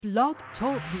Blog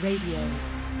Talk Radio.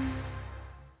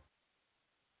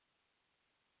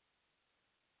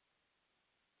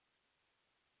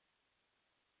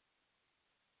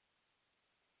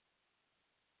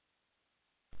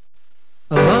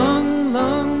 A long,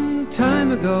 long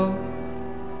time ago,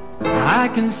 I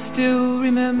can still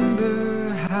remember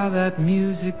how that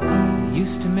music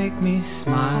used to make me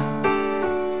smile.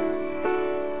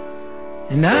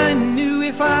 And I knew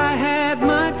if I had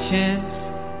my chance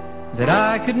that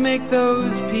I could make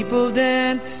those people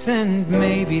dance, and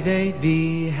maybe they'd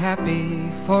be happy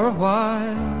for a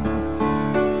while.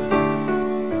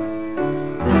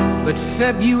 But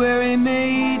February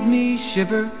made me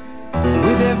shiver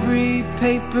with every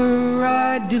paper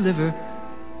I deliver.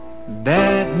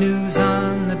 Bad news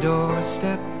on the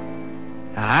doorstep,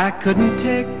 I couldn't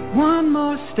take one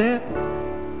more step.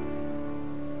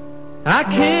 I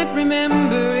can't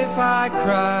remember if I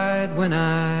cried when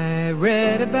I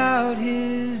read about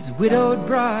his widowed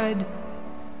bride,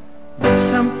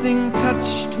 but something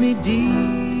touched me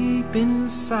deep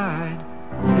inside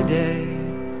the day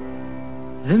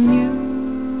the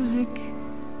music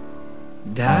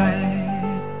died.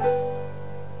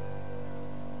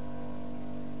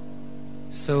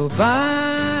 So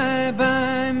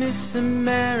bye-bye, Miss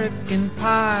American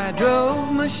Pie.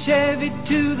 Drove my Chevy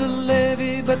to the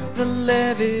levee, but the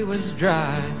levee was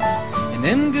dry. And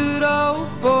them good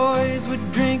old boys were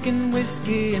drinking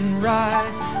whiskey and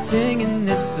rye, singing,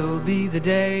 this'll be the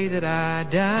day that I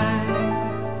die.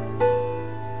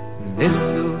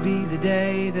 This'll be the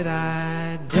day that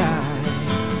I die.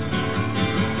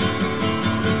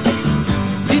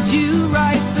 Did you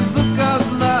write the book of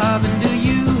love, and do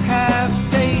you have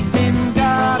faith in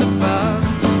God above?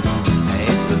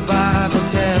 If the Bible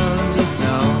tells you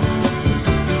so.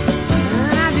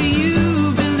 Do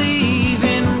you believe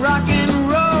in rock and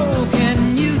roll?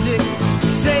 Can music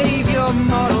save your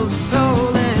mortal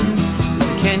soul? And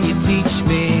can you teach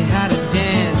me how to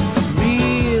dance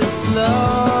real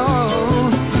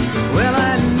slow? Well,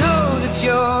 I know that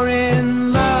you're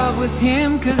in love with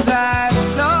him, 'cause I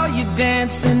saw you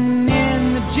dancing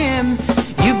in the gym.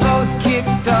 You both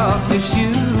kicked off your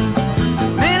shoes.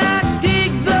 Man, I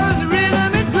dig those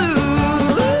rhythm and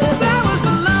blues. I was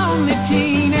a lonely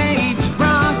teenage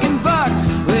bronc buck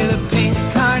with a pink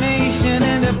carnation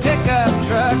and a pickup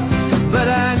truck, but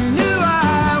I knew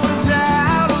I was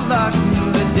out of luck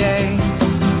the day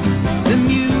the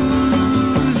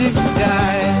music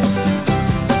died.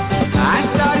 I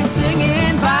started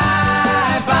singing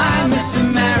bye-bye, Miss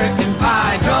American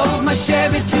Pie. Drove my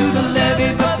Chevy to the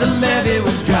levee, but the levee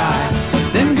was dry.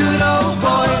 Them good old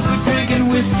boys were drinking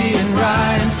whiskey and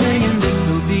rye and singing,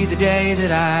 this'll be the day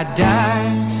that I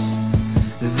die.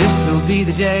 This'll be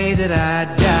the day that I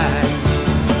die.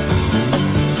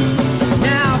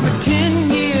 Now for 10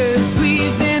 years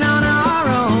we've been on our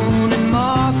own, and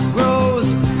moss grows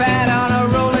fat on a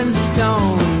rolling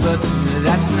stone, but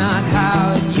that's not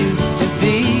how it used to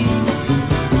be.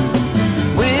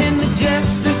 When the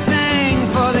jester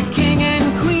sang for the king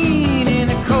and queen in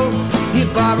a coat he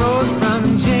borrowed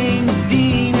from James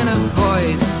Dean, and a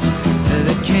voice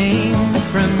that came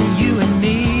from you and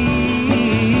me.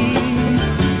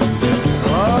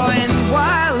 Oh, and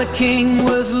while the king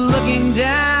was looking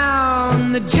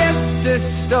down, the jester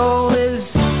stole his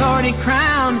thorny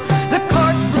crown. The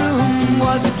courtroom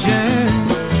was adjourned.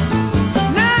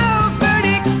 No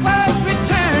verdict was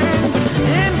returned.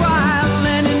 And while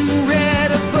Lennon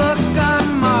read a book on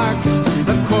Marx,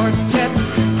 the quartet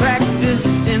practiced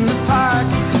in the park,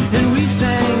 and we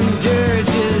sang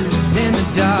dirges in the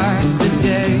dark the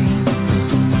day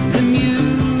the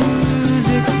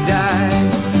music died.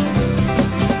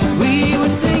 We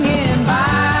were singing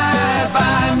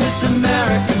bye-bye, Miss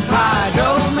American Pie.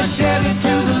 Drove my Chevy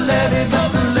to the levee, but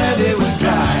the levee was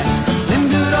dry. Them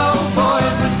good old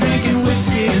boys were drinking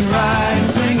whiskey and rye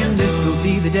and singing, this'll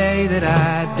be the day that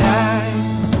I die.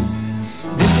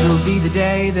 This'll be the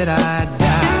day that I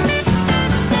die.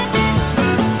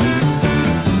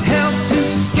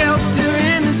 Helter-skelter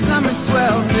in the summer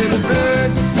swelter, the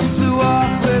birds flew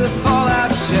off with a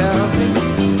fallout shelter,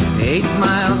 8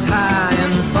 miles high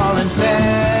and falling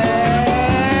fast.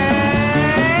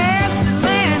 The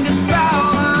land is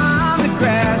foul on the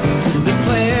grass. The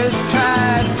players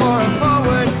tried for a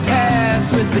forward pass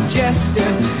with the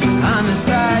jester on the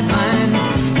sideline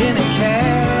in a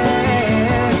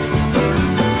cast.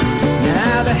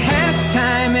 Now the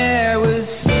halftime air was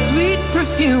sweet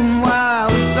perfume while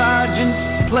the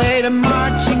sergeants played a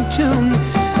marching tune.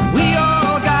 We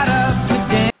all got up to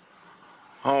dance.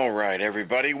 All right,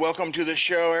 everybody. Welcome to the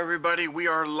show, everybody. We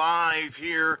are live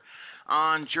here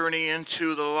on Journey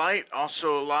into the Light,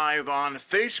 also live on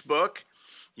Facebook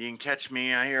You can catch me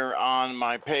here on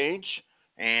my page,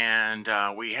 and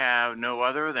we have no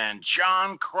other than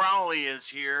John Crawley is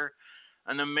here,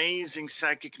 an amazing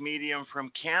psychic medium from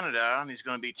Canada, and he's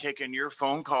going to be taking your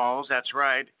phone calls. That's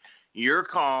right, your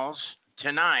calls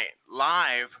tonight,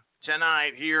 live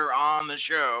tonight here on the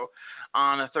show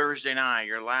on a Thursday night.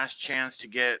 Your last chance to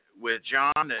get with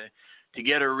John to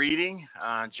get a reading.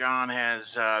 John has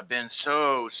been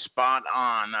so spot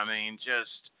on. I mean,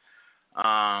 just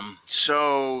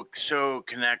so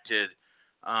connected.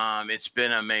 It's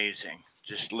been amazing,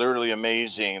 just literally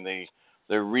amazing.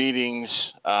 The readings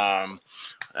and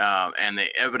the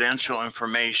evidential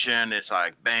information. It's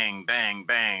like bang, bang,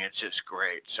 bang. It's just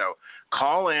great. So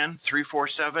call in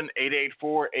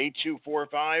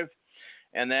 347-884-8245,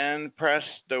 and then press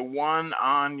the 1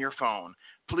 on your phone.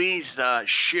 Please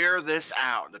share this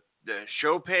out. The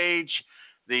show page,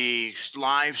 the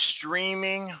live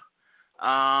streaming.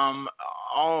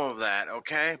 All of that,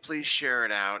 okay? Please share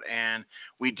it out. And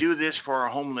we do this for our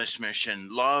homeless mission,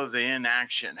 Love in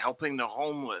Action, helping the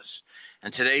homeless.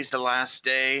 And today's the last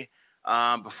day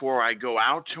before I go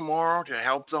out tomorrow to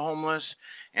help the homeless.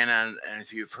 And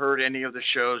if you've heard any of the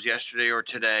shows yesterday or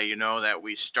today, you know that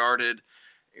we started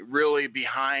really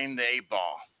behind the 8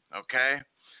 ball, okay?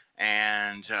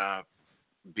 And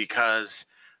because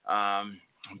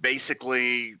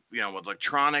basically, you know, with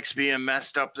electronics being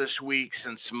messed up this week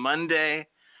since Monday,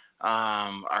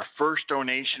 our first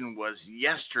donation was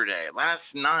yesterday, last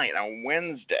night on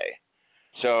Wednesday.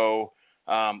 So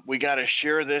we got to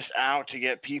share this out to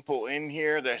get people in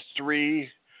here. There's 3,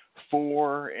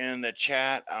 4 in the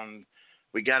chat.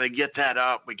 We got to get that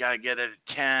up. We got to get it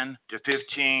at 10 to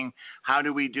 15. How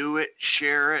do we do it?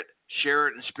 Share it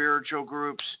in spiritual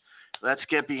groups. Let's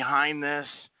get behind this.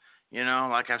 You know,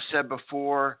 like I've said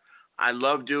before, I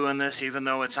love doing this even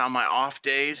though it's on my off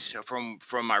days from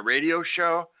my radio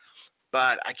show,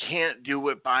 but I can't do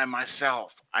it by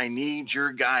myself. I need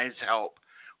your guys' help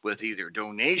with either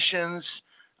donations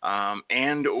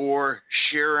and or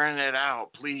sharing it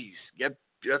out. Please,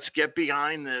 let's get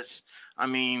behind this. I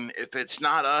mean, if it's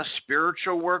not us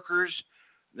spiritual workers,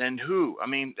 then who? I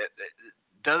mean,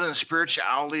 doesn't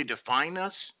spirituality define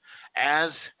us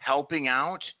as helping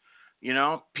out? You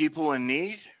know, people in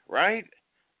need, right?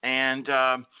 And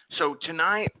so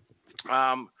tonight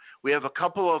we have a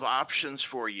couple of options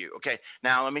for you. Okay,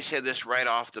 now let me say this right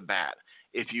off the bat.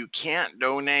 If you can't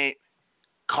donate,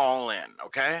 call in,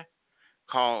 okay?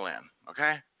 Call in,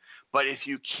 okay? But if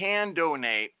you can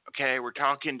donate, okay, we're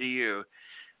talking to you.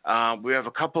 We have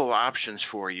a couple of options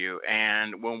for you.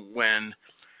 And when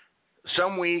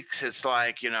some weeks it's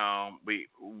like, you know, we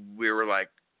were like,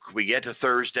 we get to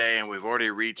Thursday and we've already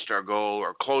reached our goal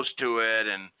or close to it,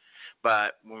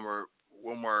 but when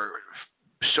we're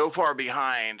so far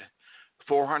behind,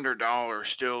 $400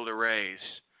 still to raise,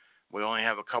 we only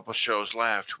have a couple shows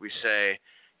left. We say,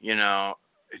 you know,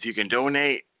 if you can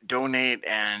donate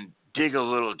and dig a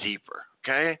little deeper,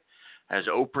 okay? As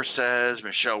Oprah says,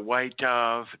 Michelle White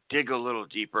Dove, dig a little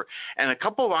deeper. And a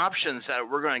couple of options that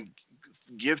we're going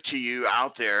to give to you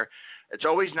out there. It's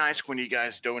always nice when you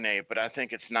guys donate, but I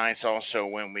think it's nice also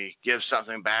when we give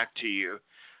something back to you.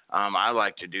 I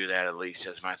like to do that at least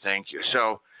as my thank you.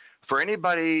 So for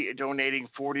anybody donating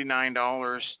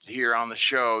 $49 here on the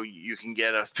show, you can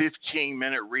get a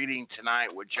 15-minute reading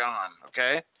tonight with John,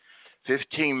 okay?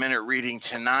 15-minute reading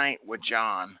tonight with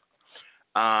John,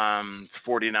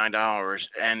 $49.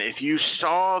 And if you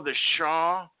saw the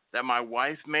shawl that my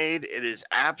wife made, it is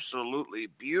absolutely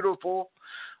beautiful.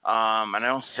 And I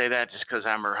don't say that just because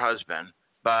I'm her husband,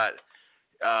 but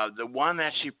the one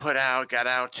that she got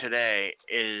out today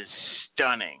is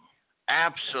stunning,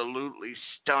 absolutely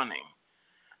stunning.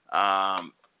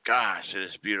 Gosh, it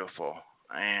is beautiful.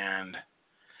 And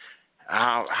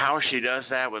how she does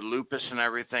that with lupus and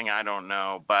everything, I don't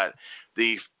know. But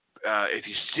if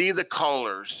you see the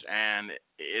colors, and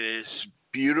it is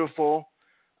beautiful,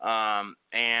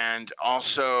 and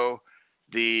also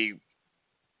the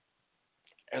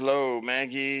hello,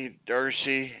 Maggie,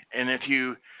 Darcy, and if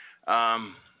you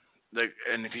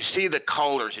see the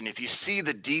colors and if you see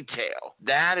the detail,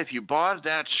 that if you bought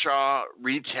that shawl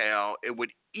retail, it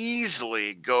would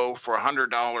easily go for $100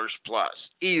 plus,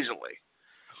 easily.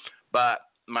 But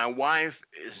my wife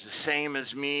is the same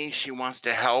as me. She wants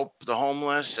to help the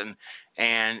homeless, and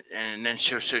then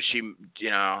she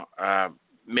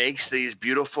makes these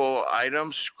beautiful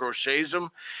items, crochets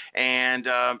them, and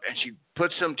she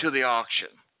puts them to the auction.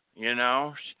 You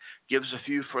know, she gives a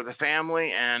few for the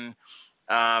family, and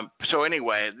so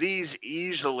anyway, these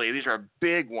are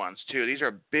big ones too. These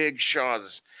are big shawls.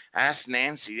 Ask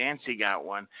Nancy. Nancy got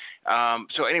one.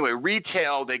 So anyway,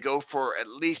 retail, they go for at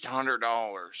least $100.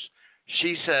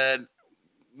 She said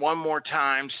one more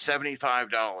time, $75,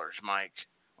 Mike.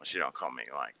 Well, she don't call me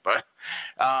Mike, but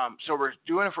so we're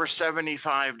doing it for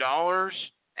 $75,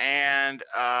 and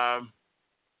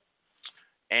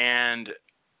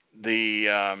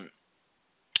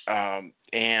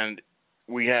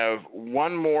we have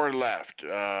one more left.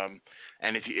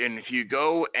 And if you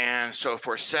go, and so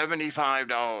for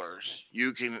 $75,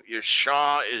 your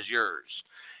Shaw is yours.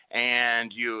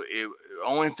 And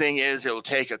only thing is, it will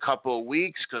take a couple of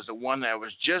weeks, because the one that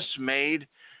was just made,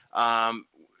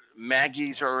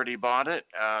 Maggie's already bought it.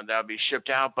 That'll be shipped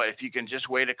out. But if you can just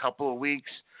wait a couple of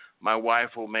weeks, my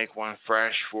wife will make one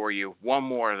fresh for you. One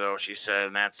more, though, she said,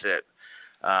 and that's it.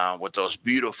 With those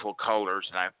beautiful colors.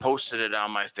 And I posted it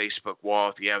on my Facebook wall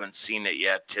if you haven't seen it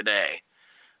yet today.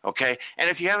 Okay? And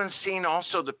if you haven't seen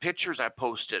also the pictures I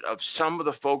posted of some of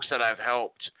the folks that I've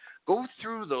helped, go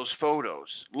through those photos.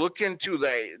 Look into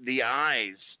the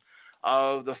eyes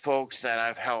of the folks that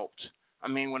I've helped. I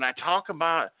mean, when I talk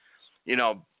about,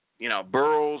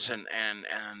 Burroughs and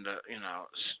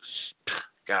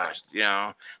gosh,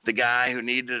 the guy who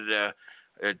needed to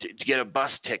get a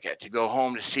bus ticket to go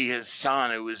home to see his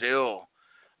son who was ill.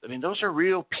 I mean, those are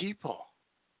real people.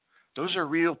 Those are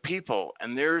real people.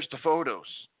 And there's the photos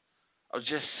of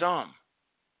just some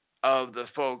of the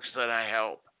folks that I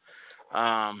help.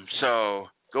 So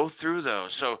go through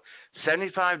those. So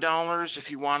 $75 if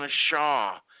you want a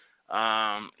Shaw.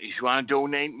 If you want to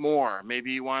donate more,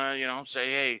 maybe you want to, say,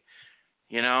 hey,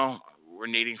 we're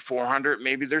needing 400.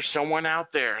 Maybe there's someone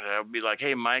out there that'll be like,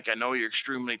 hey, Mike, I know you're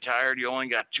extremely tired. You only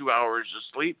got 2 hours of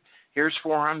sleep. Here's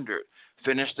 400.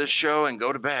 Finish this show and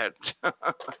go to bed.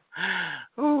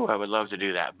 Ooh, I would love to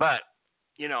do that. But,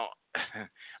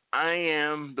 I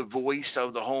am the voice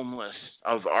of the homeless,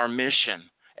 of our mission.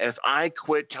 If I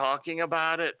quit talking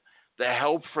about it, the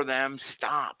help for them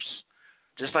stops.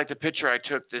 Just like the picture I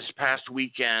took this past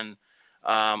weekend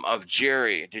of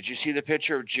Jerry. Did you see the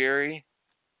picture of Jerry?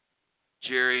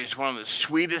 Jerry is one of the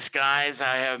sweetest guys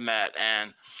I have met.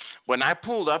 And when I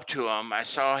pulled up to him, I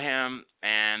saw him,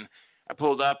 and I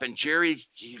pulled up, and Jerry,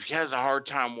 he has a hard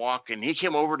time walking. He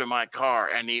came over to my car,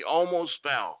 and he almost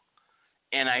fell.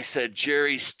 And I said,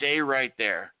 Jerry, stay right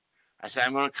there. I said,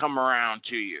 I'm going to come around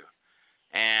to you.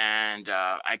 And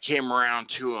I came around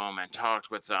to him and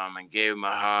talked with him and gave him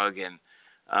a hug. And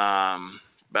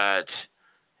but,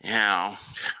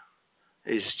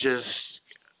 he's just,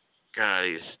 God,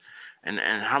 and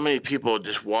how many people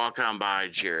just walk on by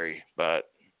Jerry? But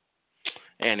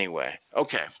anyway,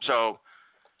 okay, so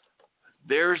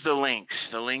there's the links.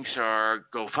 The links are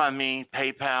GoFundMe,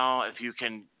 PayPal, if you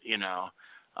can,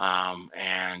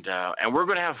 and we're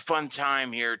going to have a fun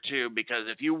time here too, because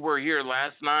if you were here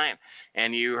last night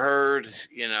and you heard,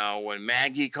 when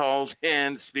Maggie called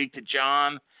in to speak to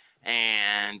John,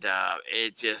 and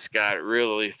it just got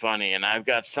really funny, and I've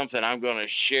got something I'm going to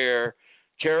share.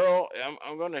 Carol,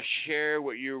 I'm going to share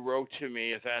what you wrote to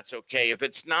me, if that's okay. If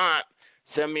it's not,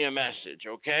 send me a message,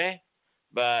 okay?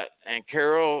 And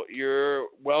Carol, you're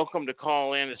welcome to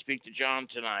call in and speak to John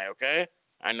tonight, okay?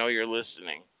 I know you're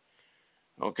listening.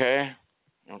 Okay?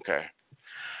 Okay.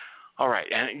 All right.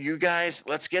 And you guys,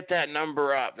 let's get that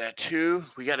number up. That 2,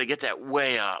 we got to get that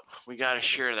way up. We got to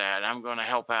share that. I'm going to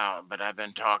help out, but I've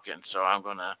been talking, so I'm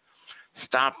going to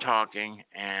stop talking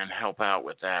and help out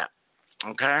with that.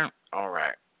 Okay? All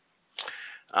right.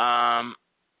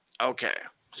 Okay.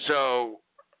 So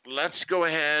let's go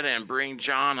ahead and bring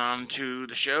John on to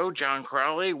the show. John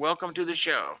Crawley, welcome to the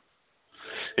show.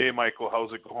 Hey, Michael.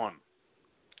 How's it going?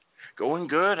 Going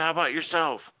good. How about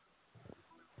yourself?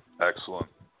 Excellent.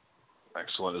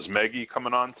 Excellent. Is Maggie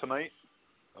coming on tonight?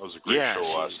 That was a great show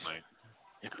last night.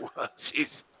 It was.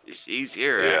 She's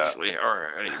here, actually,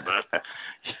 already. But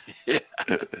yeah,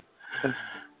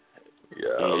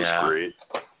 that was great.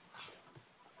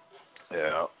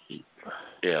 Yeah.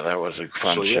 Yeah, that was a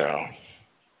fun show.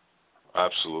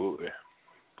 Absolutely.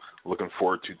 Looking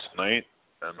forward to tonight,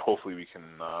 and hopefully we can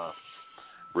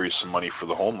raise some money for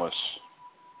the homeless.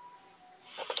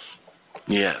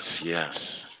 Yes.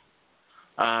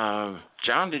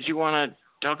 John, did you want to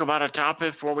talk about a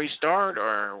topic before we start,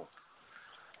 or?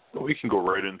 We can go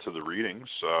right into the readings.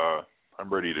 I'm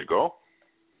ready to go.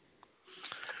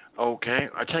 Okay.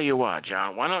 I'll tell you what,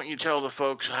 John. Why don't you tell the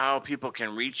folks how people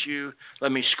can reach you?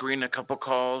 Let me screen a couple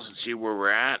calls and see where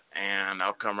we're at, and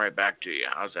I'll come right back to you.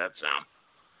 How's that sound?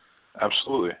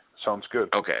 Absolutely. Sounds good.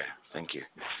 Okay. Thank you.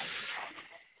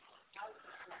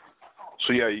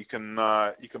 So yeah, you can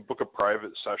book a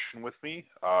private session with me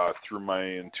through my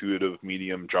Intuitive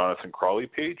Medium Jonathan Crawley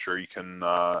page, or you can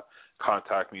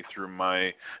contact me through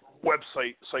my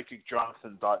website,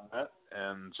 psychicjonathan.net,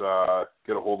 and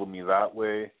get a hold of me that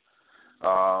way.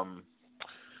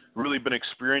 Really been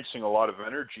experiencing a lot of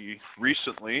energy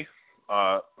recently.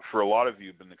 For a lot of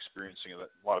you, been experiencing that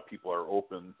a lot of people are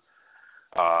open,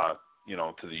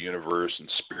 to the universe and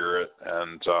spirit,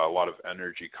 and a lot of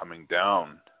energy coming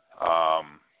down.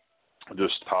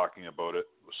 Just talking about it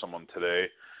with someone today,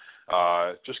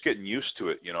 just getting used to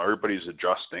it. Everybody's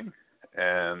adjusting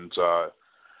and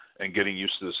getting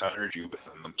used to this energy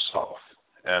within themselves,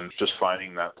 and just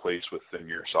finding that place within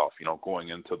yourself. Going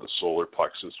into the solar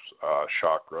plexus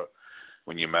chakra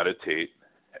when you meditate,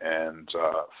 and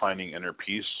finding inner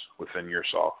peace within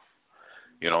yourself.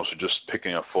 So just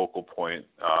picking a focal point.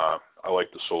 I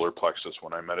like the solar plexus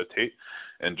when I meditate,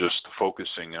 and just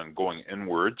focusing on going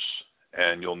inwards,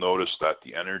 and you'll notice that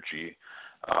the energy,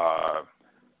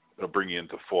 it'll bring you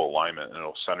into full alignment, and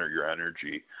it'll center your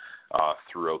energy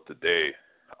throughout the day.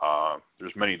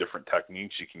 There's many different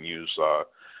techniques you can use. A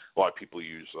lot of people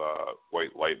use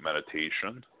white light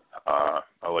meditation.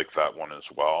 I like that one as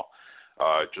well.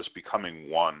 Just becoming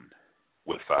one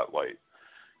with that light.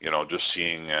 Just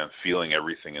seeing and feeling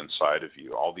everything inside of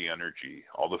you, all the energy,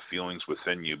 all the feelings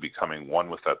within you, becoming one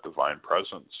with that divine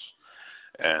presence.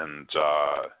 And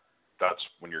that's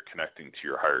when you're connecting to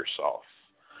your higher self,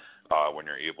 when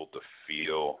you're able to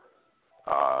feel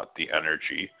the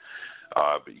energy.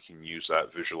 But you can use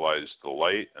that, visualize the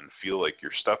light, and feel like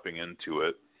you're stepping into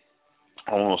it,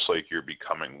 almost like you're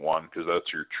becoming one, because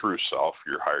that's your true self,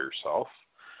 your higher self.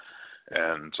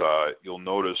 And you'll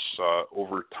notice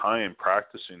over time,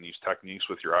 practicing these techniques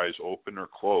with your eyes open or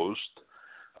closed,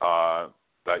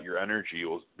 that your energy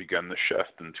will begin to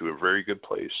shift into a very good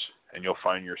place, and you'll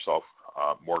find yourself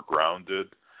more grounded,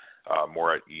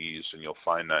 more at ease, and you'll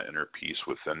find that inner peace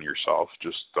within yourself,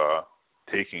 just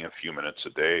taking a few minutes a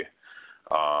day.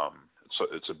 So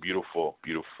it's a beautiful,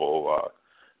 beautiful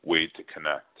way to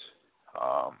connect.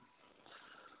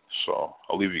 So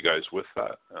I'll leave you guys with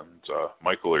that. And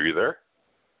Michael, are you there?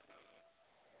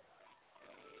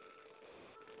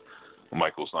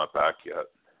 Michael's not back yet.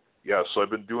 Yeah, so I've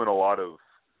been doing a lot of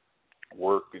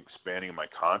work expanding my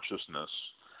consciousness,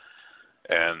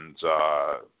 and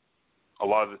a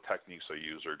lot of the techniques I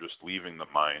use are just leaving the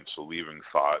mind, so leaving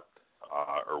thought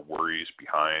or worries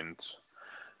behind.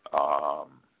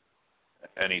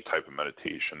 Any type of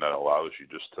meditation that allows you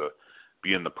just to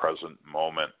be in the present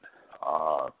moment,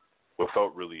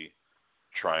 without really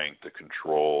trying to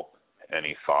control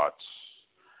any thoughts,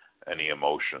 any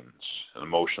emotions. And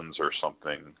emotions are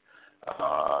something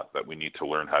that we need to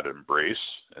learn how to embrace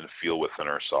and feel within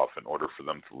ourselves in order for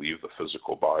them to leave the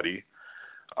physical body,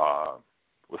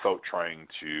 without trying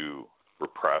to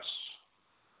repress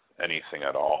anything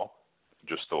at all,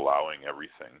 just allowing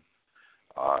everything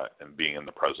and being in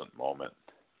the present moment.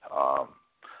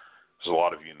 There's a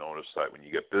lot of you notice that when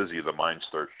you get busy, the mind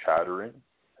starts chattering.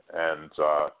 And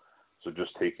so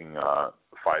just taking 5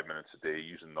 minutes a day,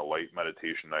 using the light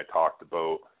meditation I talked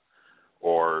about,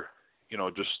 or,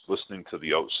 just listening to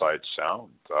the outside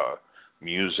sound,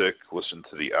 music, listen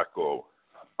to the echo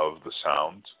of the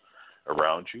sound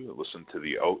around you, listen to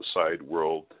the outside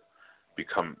world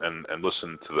and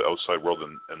listen to the outside world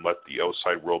and let the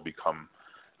outside world become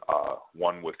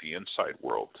one with the inside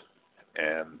world.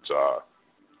 And,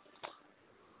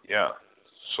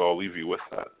 so I'll leave you with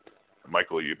that.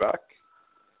 Michael, are you back?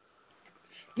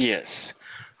 Yes.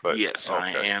 Yes, okay.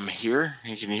 I am here.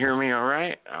 You can hear me all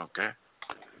right? Okay.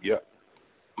 Yeah.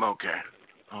 Okay.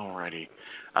 All righty.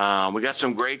 We got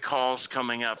some great calls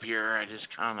coming up here. I just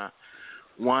kind of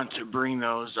want to bring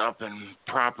those up in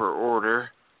proper order.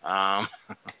 It's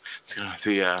going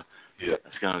to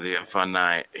be a fun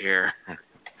night here.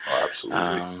 Oh,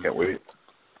 absolutely. Can't wait.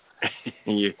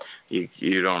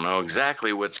 You don't know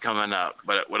exactly what's coming up,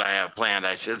 but what I have planned,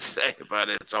 I should say, but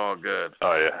it's all good.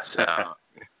 Oh yeah.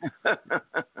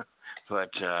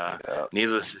 But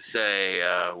needless to say,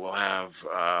 we'll have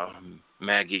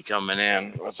Maggie coming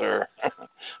in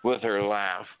with her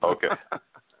laugh. Okay.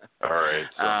 All right.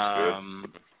 Sounds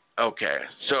good.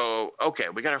 Okay.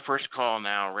 We got our first call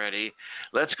now ready.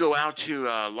 Let's go out to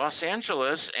Los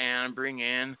Angeles and bring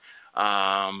in.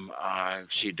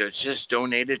 She just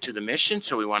donated to the mission,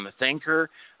 so we want to thank her.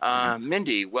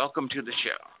 Mindy, welcome to the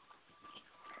show.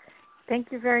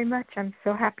 Thank you very much. I'm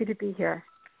so happy to be here.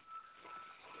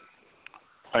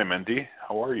 Hi, Mindy.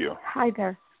 How are you? Hi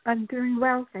there. I'm doing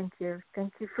well, thank you.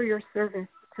 Thank you for your service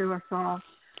to us all.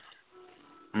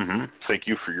 Mm-hmm. Thank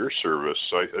you for your service.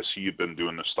 I see you've been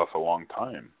doing this stuff a long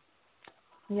time.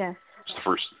 Yes. It's the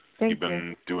first. You've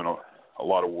been doing a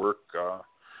lot of work.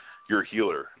 You're a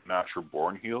healer, natural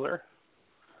born healer?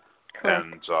 Correct.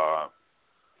 And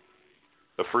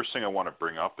the first thing I want to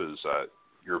bring up is that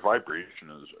your vibration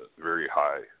is very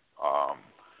high,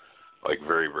 like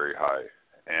very, very high.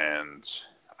 And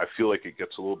I feel like it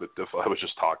gets a little bit difficult. I was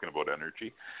just talking about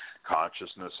energy,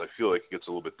 consciousness. I feel like it gets a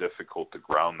little bit difficult to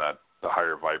ground the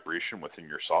higher vibration within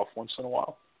yourself once in a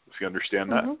while, if you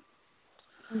understand that.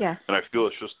 Yes. And I feel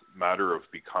it's just a matter of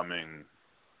becoming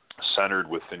centered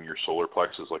within your solar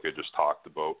plexus, like I just talked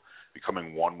about,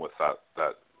 becoming one with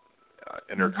that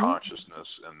inner consciousness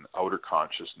and outer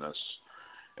consciousness.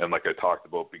 And like I talked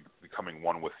about, becoming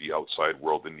one with the outside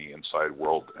world and the inside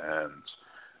world. And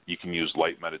you can use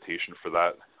light meditation for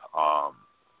that.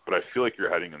 But I feel like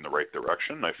you're heading in the right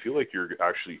direction. I feel like you're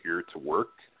actually here to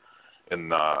work in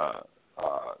the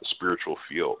spiritual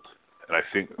field. And I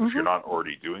think if you're not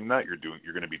already doing that, you're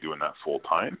going to be doing that full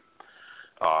time.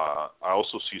 I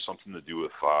also see something to do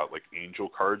with like angel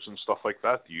cards and stuff like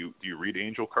that. Do you read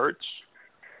angel cards?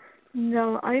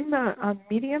 No, I'm a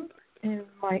medium in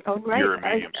my own right. You're a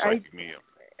medium, psychic medium.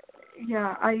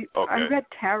 Yeah, I read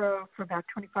tarot for about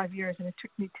 25 years, and it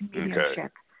took me to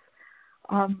mediumship.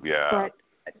 But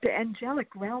the angelic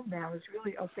realm now is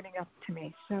really opening up to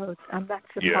me, so I'm not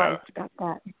surprised about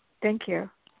that. Thank you.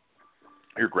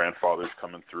 Your grandfather's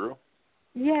coming through.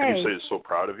 Yay. And you say he's so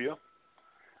proud of you.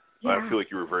 Yeah. I feel like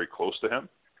you were very close to him.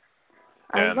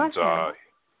 I love him.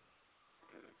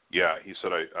 Yeah, he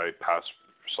said I passed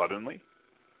suddenly.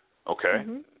 Okay.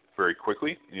 Very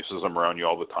quickly. And he says I'm around you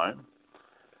all the time.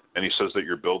 And he says that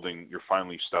you're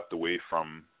finally stepped away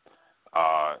from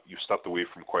you stepped away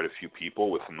from quite a few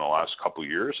people within the last couple of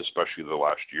years, especially the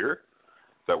last year,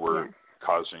 that were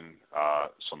causing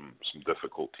some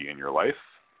difficulty in your life.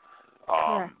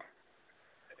 Correct.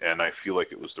 And I feel like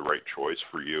it was the right choice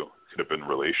for you. Could have been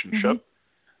relationship.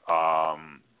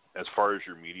 As far as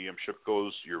your mediumship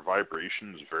goes, your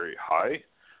vibration is very high,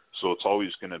 so it's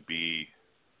always going to be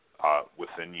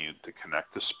within you to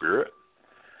connect to spirit.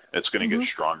 It's going to get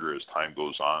stronger as time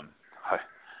goes on.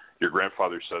 Your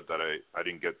grandfather said that I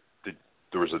didn't get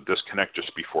there was a disconnect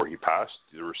just before he passed.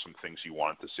 There were some things he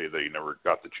wanted to say that he never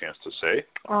got the chance to say.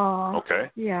 Oh, okay.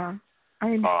 Yeah,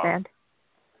 I understand.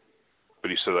 But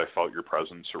he said I felt your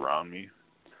presence around me.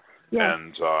 Yes.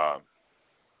 And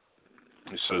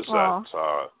he says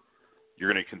that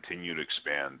you're going to continue to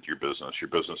expand your business. Your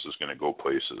business is going to go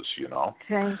places, you know.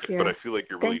 Thank you. But I feel like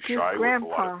you're really shy with a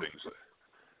lot of things.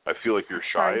 I feel like you're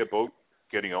shy about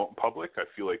getting out in public. I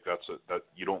feel like that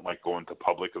you don't like going to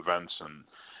public events and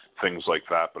things like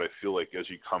that. But I feel like as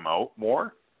you come out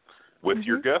more with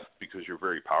your gift, because you're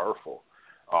very powerful,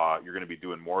 you're going to be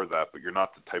doing more of that. But you're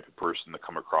not the type of person to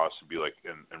come across and be like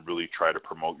and really try to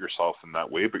promote yourself in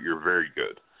that way. But you're very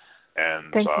good.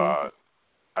 And Thank you.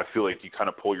 I feel like you kind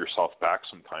of pull yourself back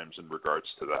sometimes in regards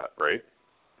to that, right?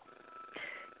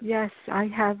 Yes, I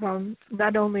have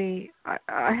not only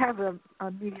I have a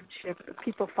mediumship.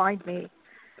 People find me.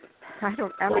 I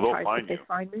don't advertise, but they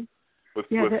find me. With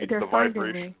they're the finding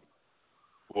vibration. me.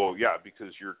 Well, yeah,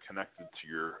 because you're connected to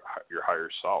your higher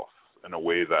self in a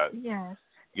way that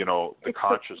you know the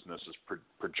consciousness is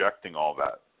projecting all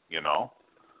that. You know.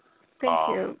 Thank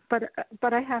you,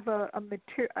 but I have I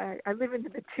live in the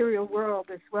material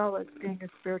world as well as being a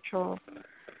spiritual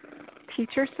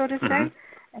teacher, so to say,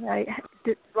 and I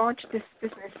launched this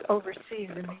business overseas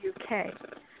in the UK,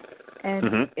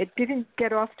 and it didn't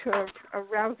get off to a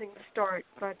rousing start,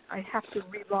 but I have to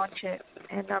relaunch it,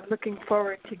 and I'm looking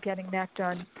forward to getting that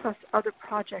done, plus other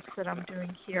projects that I'm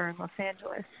doing here in Los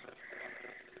Angeles.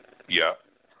 Yeah,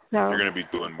 so, you're going to be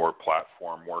doing more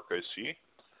platform work, I see.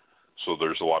 So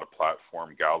there's a lot of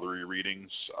platform gallery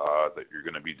readings that you're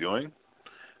going to be doing,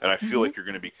 and I feel like you're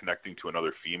going to be connecting to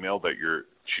another female that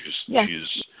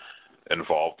she's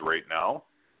involved right now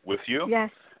with you. Yes.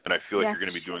 And I feel like you're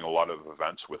going to be doing a lot of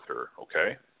events with her.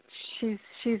 Okay.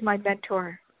 She's my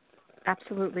mentor.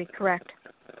 Absolutely correct.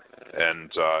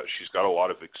 And she's got a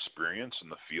lot of experience in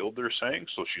the field. They're saying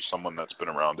so. She's someone that's been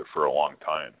around it for a long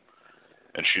time,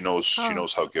 and she knows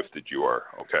how gifted you are.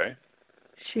 Okay.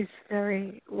 She's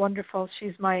very wonderful.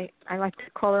 She's I like to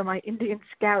call her my Indian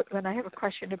scout. When I have a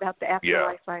question about the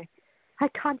afterlife, I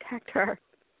contact her.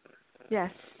 Yes.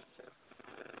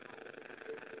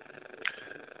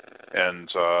 And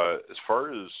as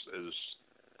far as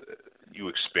you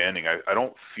expanding, I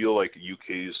don't feel like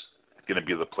UK is going to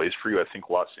be the place for you. I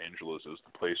think Los Angeles is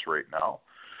the place right now.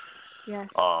 Yes.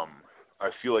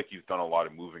 I feel like you've done a lot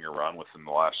of moving around within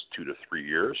the last 2 to 3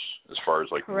 years, as far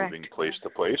as like moving place to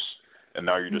place. And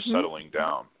now you're just settling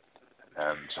down.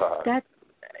 And that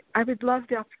I would love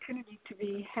the opportunity to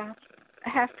be half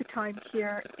the time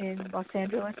here in Los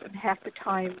Angeles and half the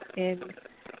time in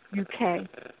UK.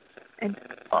 And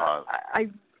I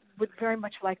would very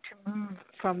much like to move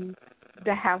from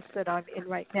the house that I'm in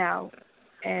right now,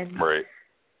 and Right.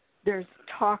 there's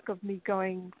talk of me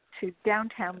going to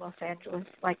downtown Los Angeles,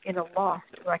 like in a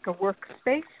loft, like a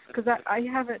workspace, because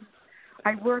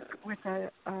I work with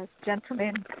a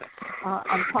gentleman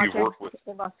on projects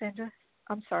in Los Angeles.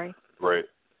 I'm sorry. Right.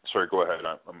 Sorry, go ahead.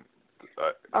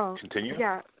 Continue?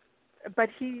 Yeah, but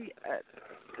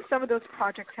some of those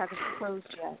projects haven't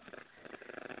closed yet.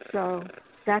 So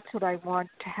that's what I want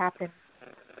to happen.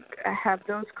 I have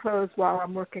those closed while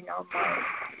I'm working on my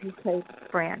UK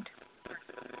brand.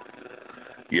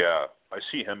 Yeah, I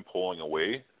see him pulling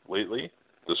away lately,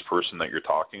 this person that you're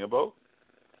talking about.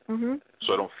 Mm-hmm.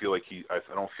 So I don't feel like he's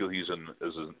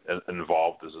as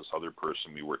involved as this other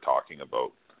person we were talking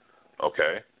about.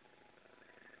 Okay.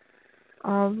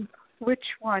 Which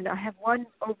one? I have one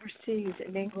overseas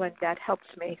in England that helps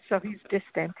me, so he's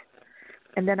distant.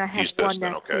 And then I have one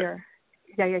that's here.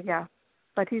 Yeah.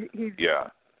 But he's yeah.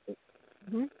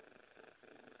 Mm-hmm.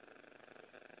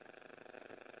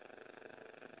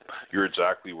 You're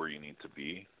exactly where you need to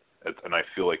be, and I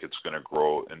feel like it's going to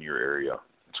grow in your area.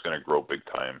 It's going to grow big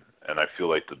time, and I feel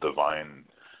like the divine,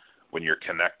 when you're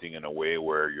connecting in a way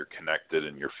where you're connected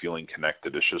and you're feeling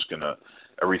connected, it's just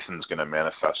everything's going to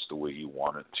manifest the way you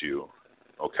want it to.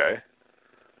 Okay.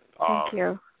 Thank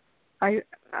you.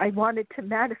 I wanted to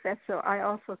manifest so I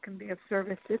also can be of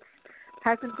service. It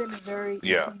hasn't been a very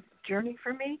easy journey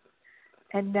for me,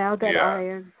 and now that I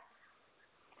have,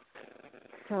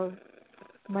 so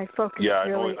my focus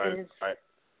really is.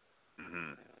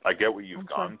 I get what you've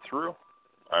gone through.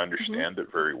 I understand it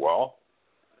very well.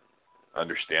 I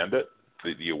understand it,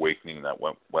 the awakening that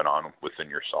went on within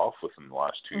yourself within the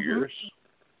last 2 years,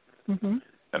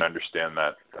 and understand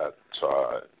that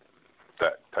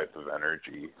type of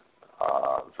energy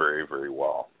very, very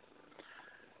well.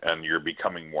 And you're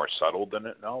becoming more settled in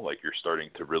it now. Like you're starting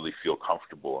to really feel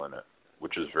comfortable in it,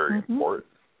 which is very important.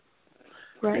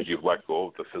 Right. Because you've let go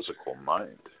of the physical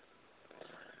mind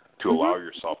to allow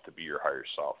yourself to be your higher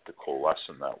self, to coalesce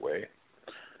in that way.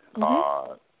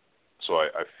 So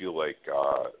I feel like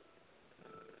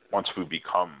once we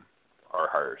become our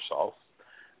higher self,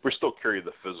 we still carry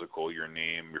the physical, your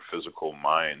name, your physical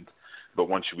mind, but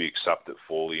once we accept it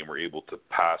fully and we're able to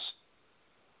pass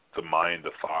the mind,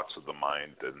 the thoughts of the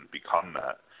mind, and become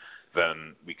that,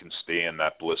 then we can stay in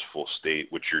that blissful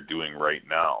state, which you're doing right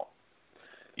now,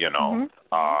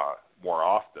 more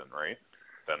often, right?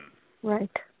 Right.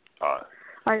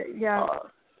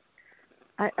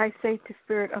 I say to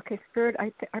Spirit, okay, Spirit,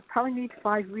 I probably need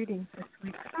 5 readings this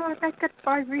week. Oh, I got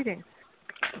 5 readings.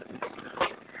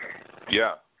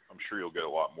 Yeah, I'm sure you'll get a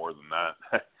lot more than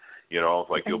that.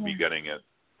 You'll be getting it.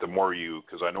 The more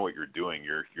because I know what you're doing.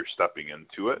 You're stepping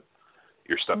into it.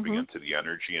 You're stepping into the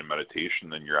energy and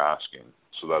meditation, and you're asking.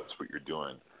 So that's what you're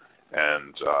doing,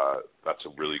 and that's a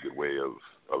really good way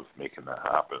of making that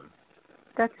happen.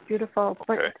 That's beautiful.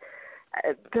 Okay.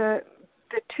 But the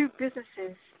 2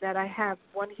 businesses that I have,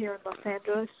 one here in Los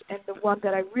Angeles and the one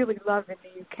that I really love in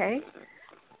the UK,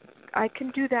 I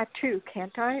can do that too,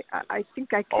 can't I? I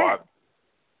think I can. Oh,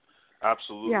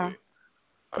 absolutely. Yeah.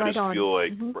 I just feel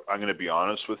like I'm going to be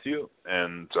honest with you,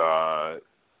 and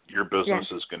your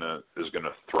business is gonna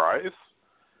thrive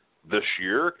this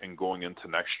year and going into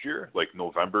next year. Like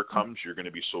November comes, you're going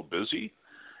to be so busy,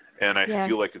 and I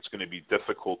feel like it's going to be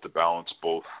difficult to balance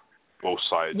both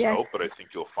sides out. But I think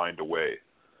you'll find a way.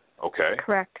 Okay.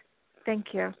 Correct.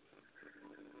 Thank you.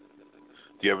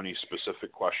 Do you have any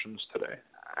specific questions today?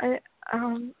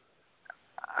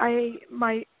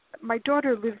 My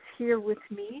daughter lives here with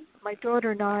me. My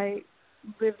daughter and I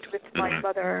lived with my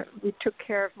mother. We took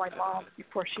care of my mom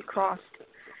before she crossed.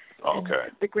 Okay.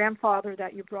 And the grandfather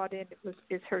that you brought in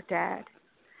is her dad.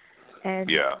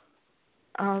 And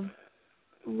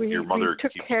we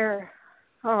took care.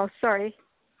 Oh, sorry.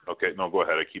 Okay, no, go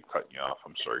ahead. I keep cutting you off.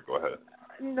 I'm sorry. Go ahead.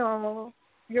 No,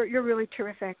 you're really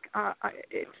terrific.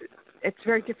 It's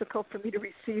very difficult for me to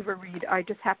receive or read. I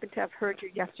just happened to have heard you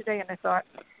yesterday, and I thought,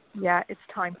 it's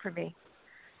time for me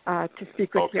to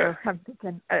speak with you. I'm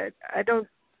thinking, I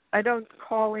don't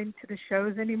call into the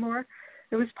shows anymore.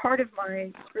 It was part of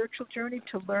my spiritual journey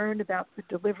to learn about the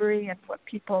delivery and what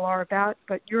people are about,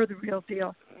 but you're the real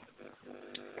deal.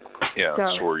 Yeah,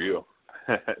 so are you.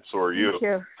 So are you. Thank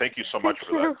you. Thank you so much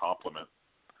for that compliment.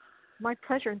 My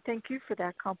pleasure, and thank you for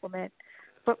that compliment.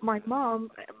 But my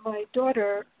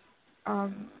daughter,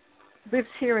 lives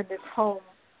here in this home.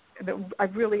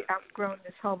 I've really outgrown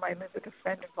this home. I live with a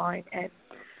friend of mine, and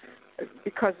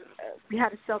because we had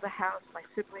to sell the house, my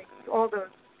siblings, all the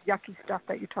yucky stuff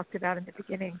that you talked about in the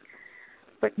beginning.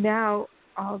 But now,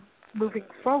 moving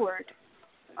forward,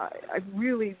 I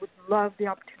really would love the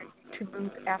opportunity to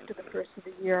move after the first of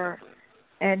the year.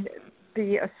 And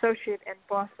the associate and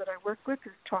boss that I work with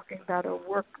is talking about a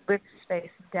work-live space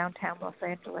in downtown Los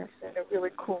Angeles and a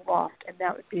really cool loft. And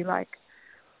that would be like,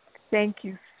 thank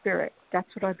you, Spirit. That's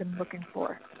what I've been looking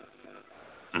for.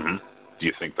 Mm-hmm. Do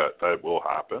you think that will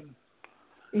happen?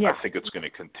 Yeah. I think it's going to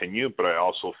continue, but I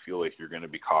also feel like you're going to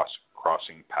be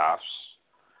crossing paths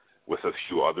with a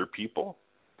few other people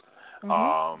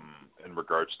in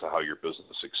regards to how your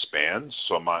business expands.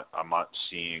 So I'm not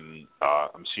seeing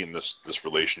I'm seeing this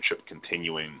relationship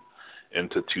continuing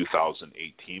into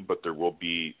 2018, but there will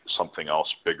be something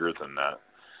else bigger than that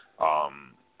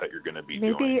that you're going to be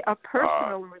doing. Maybe a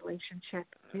personal relationship.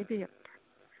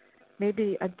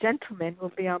 Maybe a gentleman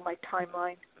will be on my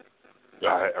timeline.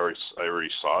 I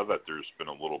already saw that there's been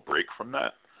a little break from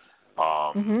that.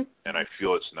 And I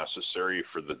feel it's necessary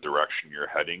for the direction you're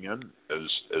heading in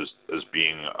as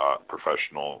being a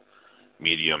professional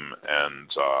medium and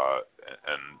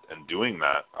doing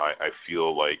that. I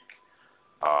feel like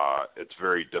it's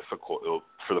very difficult.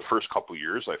 For the first couple of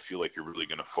years, I feel like you're really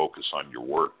going to focus on your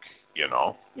work, you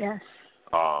know? Yes.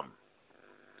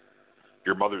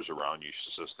 Your mother's around you.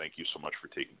 She says, thank you so much for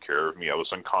taking care of me. I was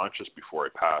unconscious before I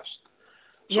passed.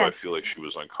 So yes. I feel like she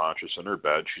was unconscious in her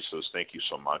bed. She says, thank you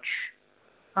so much.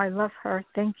 I love her.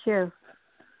 Thank you.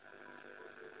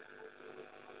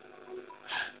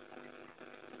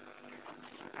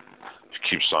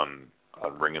 She keeps on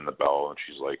ringing the bell, and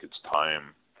she's like, it's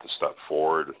time to step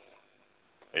forward.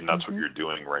 And that's what you're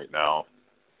doing right now.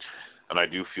 And I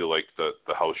do feel like the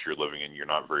house you're living in, you're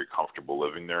not very comfortable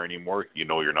living there anymore. You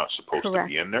know you're not supposed Correct.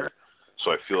 to be in there.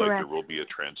 So I feel Correct. like there will be a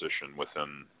transition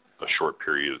within a short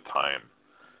period of time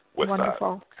with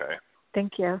Wonderful. that. Okay.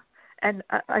 Thank you. And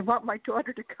I want my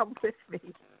daughter to come with me.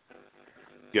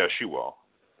 Yeah, she will.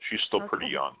 She's still pretty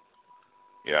young.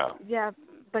 Yeah. Yeah,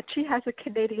 but she has a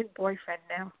Canadian boyfriend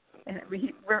now, and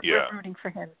we're rooting for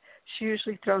him. She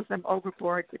usually throws them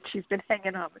overboard, but she's been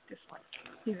hanging on with this one.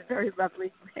 He's a very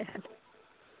lovely man.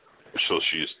 So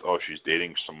she's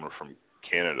dating someone from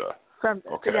Canada. From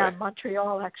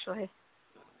Montreal, actually.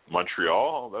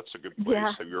 Montreal? Oh, that's a good place.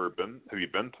 Yeah. Have you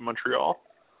been to Montreal?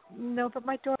 No, but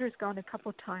my daughter's gone a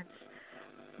couple times.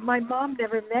 My mom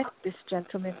never met this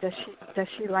gentleman. Does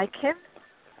she like him?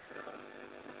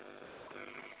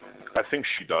 I think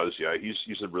she does. Yeah,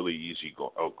 he's a really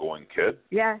outgoing kid.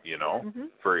 Yeah. You know,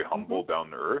 very humble,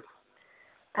 down to earth.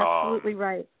 Absolutely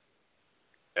right.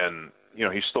 And you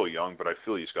know, he's still young, but I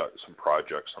feel he's got some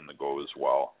projects on the go as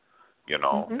well. You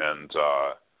know, and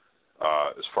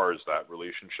as far as that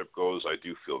relationship goes, I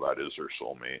do feel that is her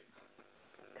soulmate.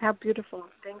 How beautiful.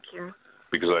 Thank you.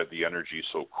 Because the energy is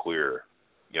so clear,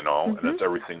 you know, and it's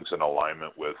everything's in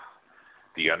alignment with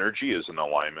the energy is in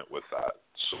alignment with that.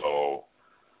 So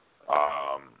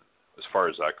as far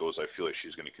as that goes, I feel like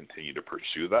she's going to continue to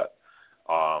pursue that.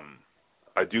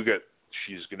 I do get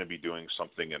she's going to be doing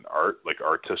something in art, like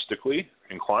artistically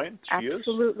inclined. She is.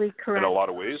 Absolutely correct. In a lot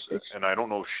of ways. And I don't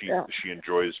know if she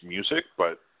enjoys music,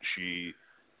 but she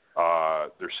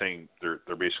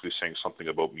they're basically saying something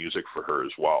about music for her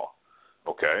as well.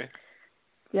 Okay?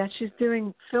 Yeah, she's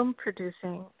doing film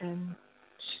producing, and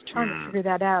she's trying to figure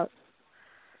that out.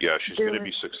 Yeah, she's going to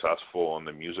be successful in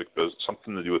the music business,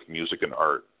 something to do with music and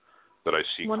art that I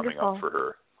see coming up for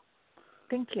her.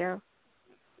 Thank you.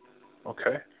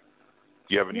 Okay.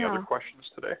 Do you have any other questions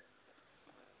today?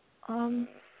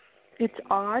 It's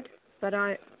odd, but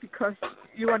because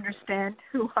you understand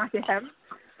who I am,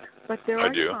 but there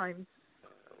are times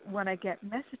when I get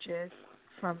messages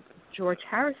from George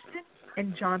Harrison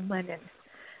and John Lennon.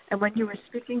 And when you were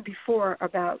speaking before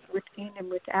about within and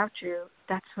without you,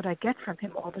 that's what I get from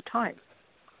him all the time.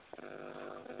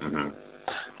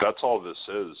 That's all this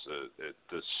is.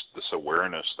 This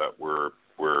awareness that we're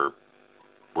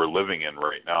living in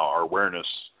right now. Our awareness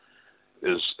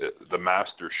is the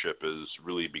mastership is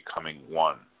really becoming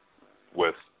one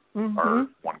with our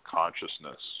one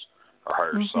consciousness, our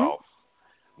higher self.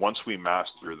 Once we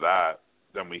master that,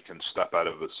 then we can step out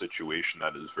of a situation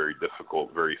that is very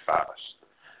difficult very fast.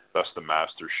 That's the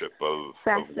mastership of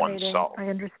oneself. I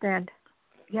understand.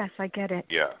 Yes, I get it.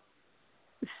 Yeah.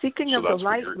 Seeking of the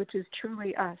light, which is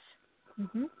truly us.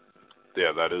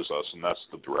 Yeah, that is us, and that's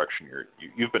the direction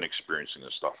you've been experiencing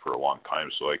this stuff for a long time.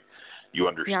 So, like, you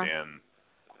understand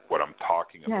what I'm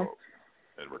talking about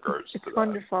in regards to that. It's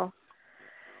wonderful.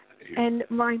 And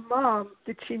my mom,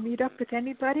 did she meet up with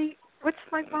anybody? What's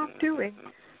my mom doing?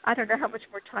 I don't know how much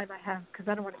more time I have because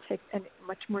I don't want to take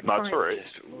much more time. That's all right.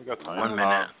 We got time. 1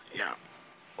 minute.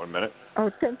 1 minute.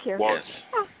 Oh, thank you. Well,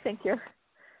 oh, thank you.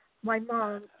 My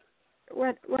mom,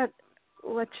 what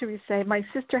what should we say? My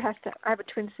sister I have a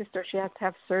twin sister. She has to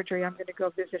have surgery. I'm going to go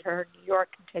visit her in New York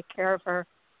and take care of her.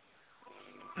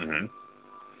 Mhm.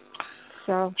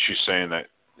 So she's saying that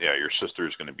your sister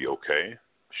is going to be okay.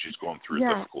 She's going through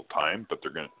a difficult time, but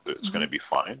it's going to be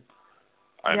fine.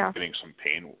 I'm getting some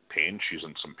pain. She's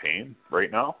in some pain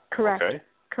right now. Correct. Okay.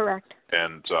 Correct.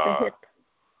 And the hip.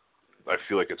 I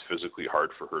feel like it's physically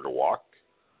hard for her to walk.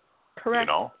 Correct.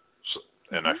 You know,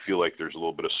 and I feel like there's a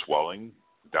little bit of swelling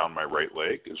down my right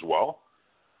leg as well.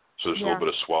 So there's a little bit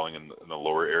of swelling in the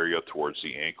lower area towards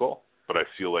the ankle, but I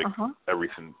feel like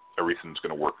everything's going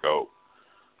to work out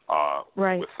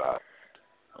with that.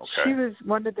 Okay. She was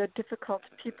one of the difficult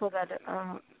people that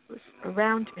was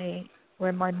around me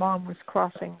when my mom was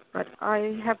crossing, but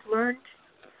I have learned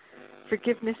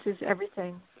forgiveness is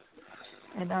everything,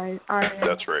 and I am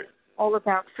That's right. all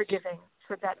about forgiving,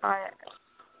 so that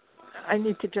I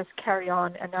need to just carry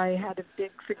on, and I had a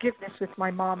big forgiveness with my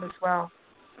mom as well.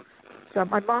 So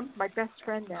my mom's my best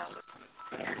friend now.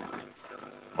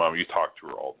 Mom, you talk to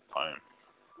her all the time.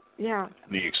 Yeah.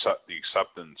 The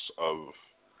acceptance of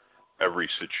every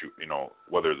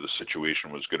whether the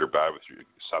situation was good or bad with you,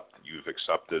 you've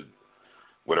accepted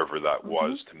whatever that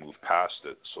was to move past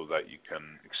it, so that you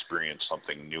can experience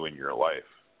something new in your life,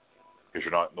 because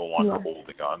you're no longer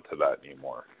holding on to that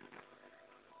anymore.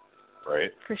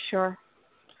 Right? For sure.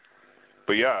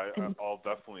 But I'll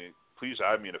definitely, please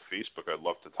add me to Facebook. I'd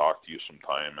love to talk to you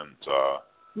sometime, and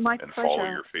follow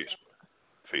your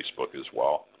Facebook as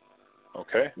well.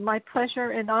 Okay? My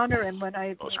pleasure and honor. And when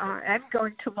I'm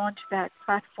going to launch that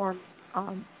platform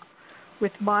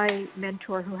with my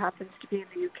mentor, who happens to be in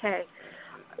the UK,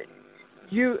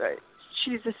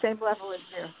 she's the same level as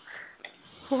you,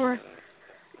 or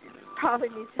probably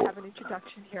needs to have an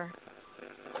introduction here.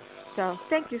 So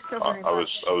thank you so very much.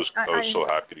 I was so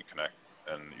happy to connect,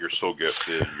 and you're so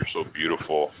gifted. You're so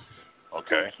beautiful.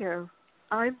 Okay. Thank you.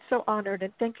 I'm so honored,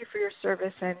 and thank you for your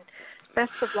service, and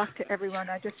best of luck to everyone.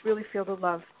 I just really feel the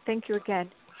love. Thank you again.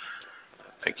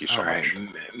 Thank you so much.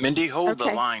 Mindy, hold the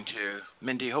line too.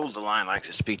 Mindy, hold the line. I'd like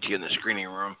to speak to you in the screening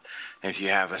room. If you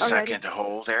have a second to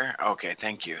hold there. Okay,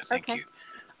 thank you. Thank you.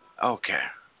 Okay.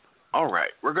 All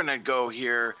right. We're going to go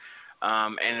here.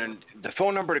 And the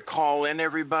phone number to call in,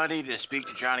 everybody, to speak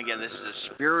to John again. This is a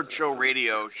spiritual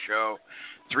radio show,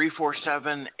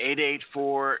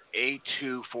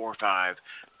 347-884-8245.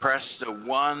 Press the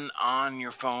 1 on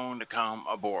your phone to come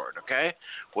aboard, okay?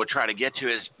 We'll try to get to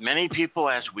as many people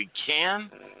as we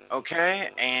can, okay?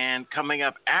 And coming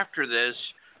up after this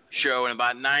show in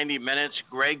about 90 minutes,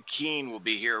 Greg Keene will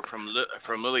be here from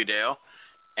Lilydale.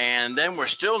 And then we're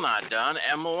still not done.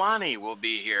 Emalani will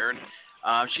be here.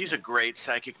 She's a great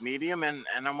psychic medium, and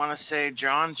I want to say,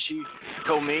 John, she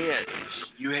told me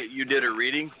you did a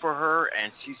reading for her,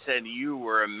 and she said you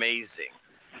were amazing,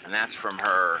 and that's from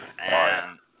her.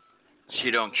 And she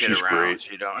don't kid around. Great.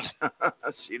 She don't.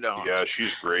 She don't. Yeah,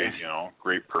 she's great.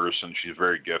 Great person. She's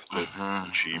very gifted.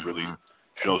 She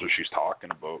knows what she's talking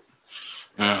about.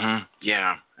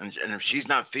 Yeah, and if she's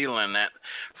not feeling that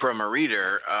from a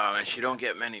reader, and she don't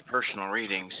get many personal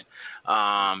readings,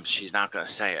 she's not going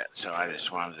to say it. So I just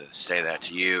wanted to say that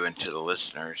to you and to the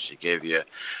listeners. She gave you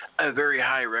a very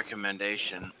high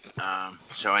recommendation.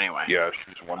 So anyway. Yeah,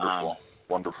 she's wonderful.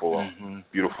 Wonderful,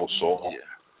 beautiful soul. Yeah.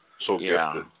 So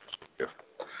gifted.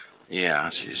 Yeah,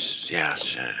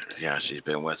 she's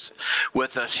been with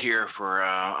us here for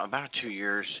about 2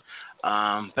 years.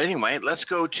 But anyway, let's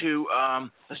do a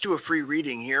free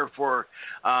reading here for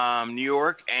New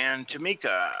York, and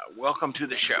Tamika, welcome to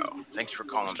the show. Thanks for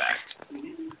calling back.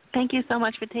 Thank you so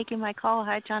much for taking my call.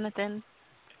 Hi, Jonathan.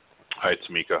 Hi,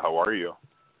 Tamika. How are you?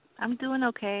 I'm doing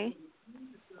okay.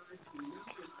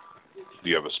 Do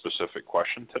you have a specific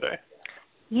question today?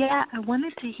 Yeah, I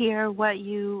wanted to hear what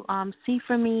you see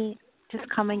for me just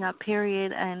coming up,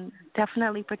 period, and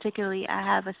definitely, particularly, I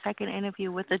have a second interview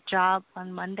with a job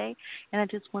on Monday, and I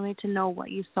just wanted to know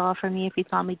what you saw for me, if you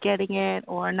saw me getting it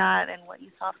or not, and what you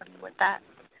saw for me with that,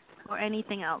 or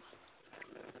anything else.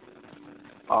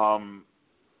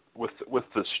 With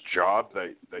this job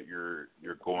that you're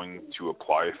going to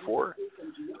apply for,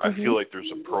 I feel like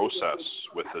there's a process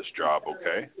with this job.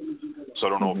 Okay, so I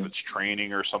don't know if it's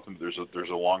training or something. There's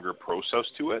a longer process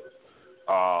to it,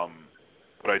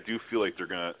 but I do feel like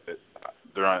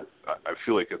I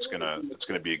feel like it's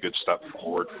gonna be a good step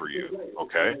forward for you.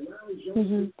 Okay.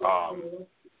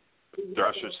 They're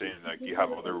also saying that you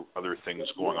have other things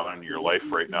going on in your life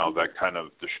right now that kind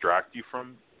of distract you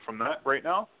from that right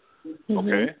now.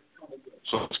 Okay.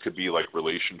 So this could be like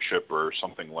relationship or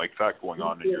something like that going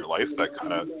on in your life that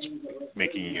kind of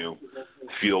making you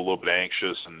feel a little bit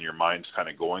anxious and your mind's kind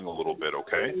of going a little bit.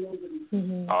 Okay.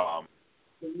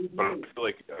 But I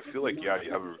feel like yeah,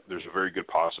 there's a very good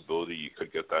possibility you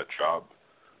could get that job.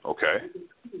 Okay.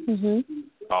 Mhm.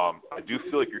 I do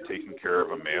feel like you're taking care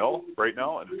of a male right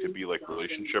now, and it could be like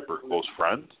relationship or close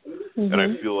friend. Mhm. And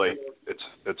I feel like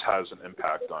it has an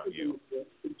impact on you.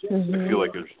 I feel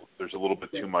like there's a little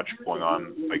bit too much going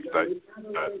on like that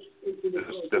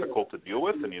is difficult to deal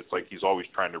with, and it's like he's always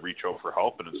trying to reach out for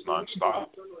help, and it's nonstop,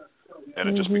 and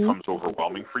it just becomes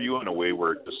overwhelming for you in a way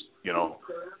where it just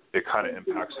it kind of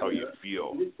impacts how you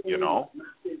feel, And you're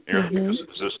like,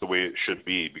 is this the way it should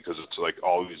be? Because it's like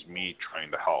always me trying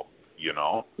to help,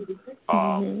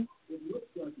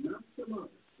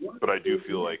 But I do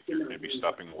feel like you're going to be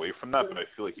stepping away from that, but I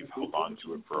feel like you've held on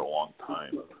to it for a long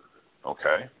time.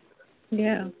 Okay?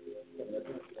 Yeah.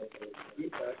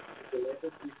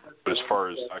 But as far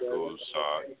as that goes,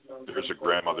 there's a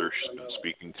grandmother. She's been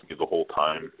speaking to me the whole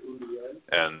time,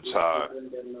 and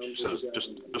she says,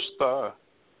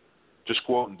 just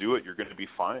go out and do it. You're going to be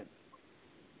fine.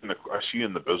 And I see you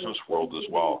in the business world as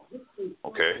well.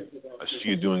 Okay, I see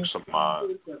you doing some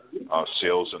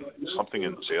sales and something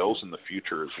in sales in the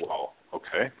future as well.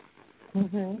 Okay.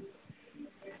 Mhm.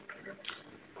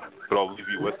 But I'll leave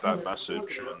you with that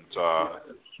message. And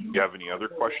do you have any other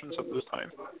questions at this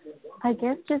time? I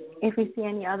guess just if you see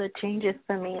any other changes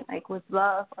for me, like with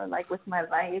love or like with my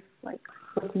life, like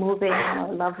with moving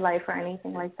or love life or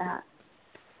anything like that.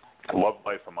 Love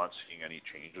life, I'm not seeing any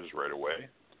changes right away.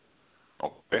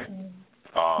 Okay.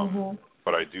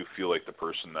 But I do feel like the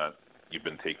person that you've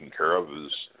been taking care of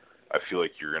I feel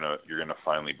like you're gonna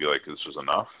finally be like, this is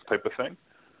enough type of thing.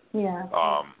 Yeah.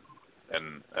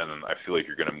 And I feel like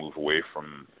you're gonna move away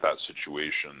from that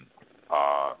situation.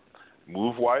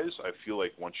 Move-wise, I feel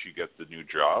like once you get the new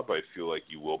job, I feel like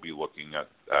you will be looking at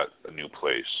a new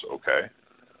place, okay?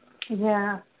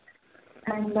 Yeah.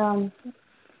 And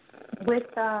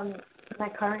with my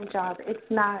current job, it's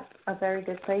not a very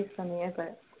good place for me, is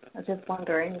it? I was just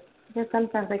wondering. Because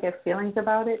sometimes I get feelings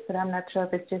about it, but I'm not sure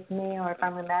if it's just me or if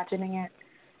I'm imagining it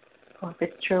or if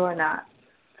it's true or not.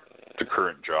 The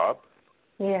current job?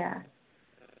 Yeah.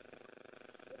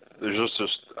 There's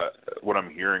just what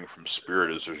I'm hearing from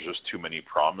Spirit is there's just too many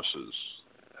promises,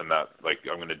 and that like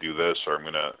I'm going to do this or I'm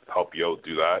going to help you out,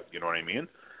 do that. You know what I mean?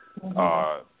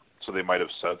 So they might have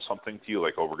said something to you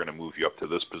like, "Oh, we're going to move you up to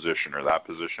this position or that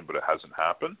position," but it hasn't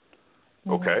happened.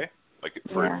 Okay, like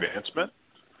for advancement,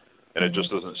 and it just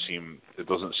doesn't seem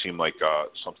like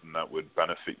something that would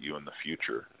benefit you in the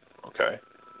future. Okay.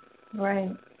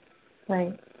 Right.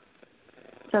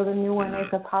 So the new one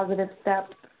is a positive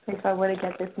step if I were to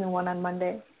get this new one on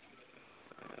Monday.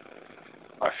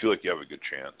 I feel like you have a good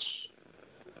chance.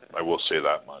 I will say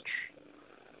that much.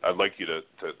 I'd like you to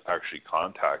actually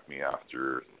contact me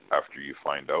after you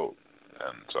find out,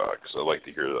 and because I'd like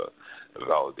to hear the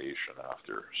validation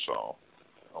after. So,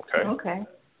 okay. Okay.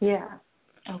 Yeah.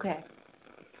 Okay.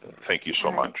 Thank you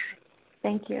so much.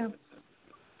 Thank you.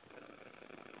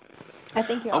 I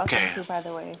think you're awesome too, by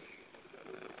the way.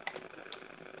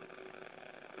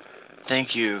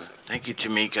 Thank you,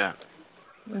 Tamika.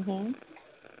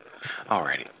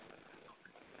 Alrighty.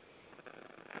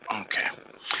 Okay.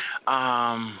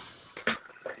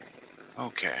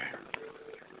 Okay.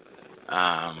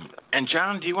 And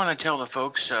John, do you want to tell the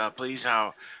folks, please,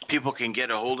 how people can get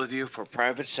a hold of you for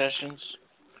private sessions?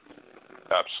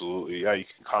 Absolutely. Yeah, you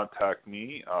can contact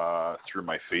me through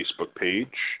my Facebook page,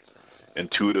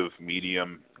 Intuitive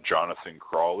Medium Jonathan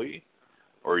Crawley,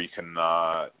 or you can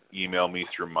email me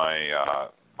through my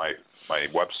my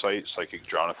website,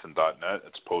 psychicjonathan.net.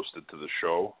 It's posted to the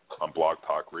show on Blog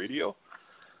Talk Radio,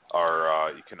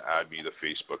 or you can add me to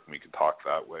Facebook and we can talk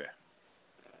that way.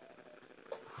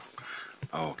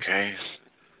 Okay.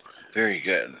 Very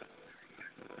good.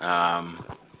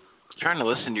 Trying to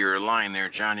listen to your line there,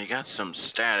 John. You got some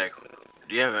static.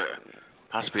 Do you have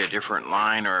possibly a different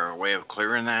line or a way of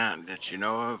clearing that you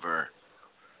know of, or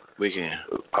we can?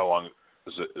 How long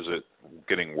is it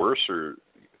getting worse, or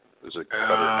is it better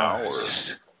now, or?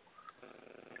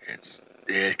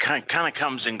 It kind of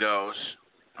comes and goes.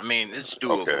 I mean, it's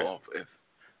doable if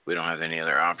we don't have any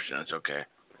other options. Okay.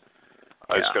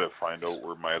 I just got to find out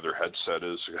where my other headset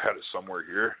is. I had it somewhere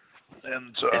here,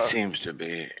 and it seems to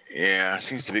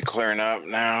be clearing up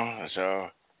now. So.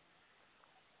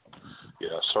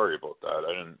 Yeah, sorry about that.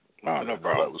 I didn't no know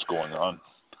problem. That was going on.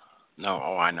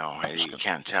 No, I know. You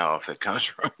can't tell if it comes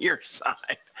from your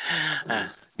side.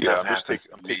 Yeah,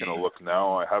 I'm taking a look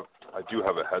now. I do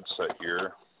have a headset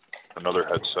here, another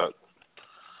headset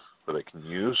that I can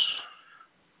use.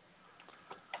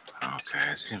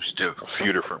 Okay, it seems to a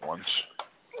few different ones.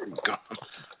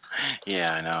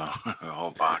 Yeah, I know. A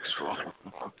whole box full.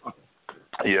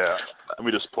 Yeah, Let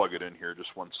me just plug it in here. Just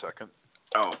 1 second.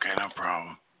 Oh, okay, no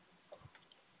problem.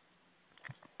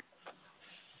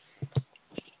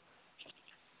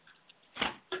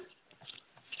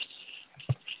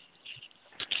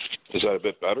 Is that a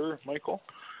bit better, Michael?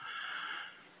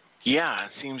 Yeah,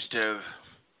 it seems to.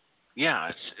 Yeah,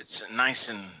 it's nice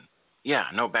and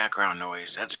no background noise.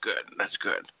 That's good. That's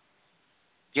good.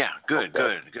 Yeah, good.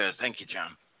 Thank you,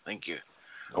 John. Thank you.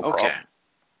 No problem.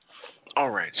 All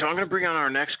right, so I'm going to bring on our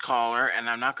next caller, and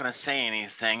I'm not going to say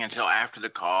anything until after the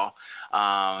call,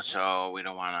 so we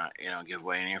don't want to, give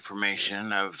away any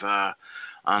information of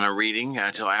on a reading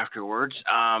until afterwards.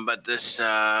 But this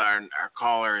our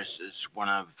caller is one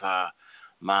of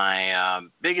my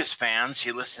biggest fans.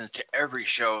 She listens to every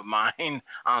show of mine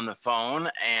on the phone,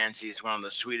 and she's one of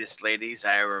the sweetest ladies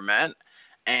I ever met.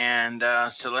 And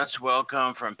so let's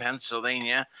welcome from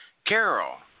Pennsylvania,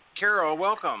 Carol. Carol,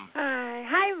 welcome.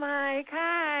 Hi, Mike.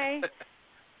 Hi.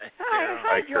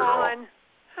 Hi, John.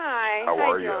 Hi. How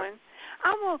are you? John.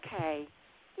 I'm okay.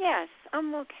 Yes,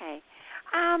 I'm okay.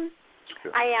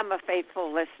 I am a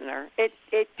faithful listener. It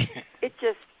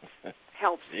just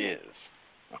helps me.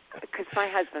 Because my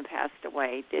husband passed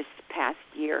away this past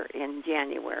year in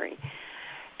January,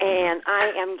 and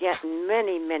I am getting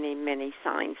many, many, many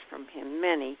signs from him.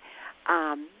 Many.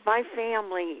 My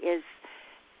family is.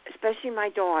 Especially my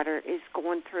daughter is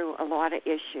going through a lot of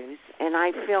issues, and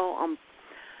I feel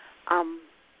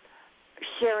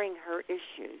sharing her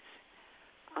issues.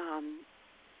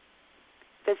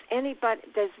 Does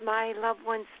my loved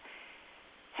ones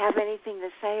have anything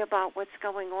to say about what's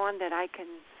going on that I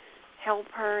can help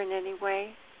her in any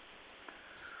way?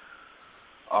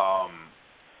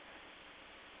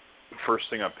 First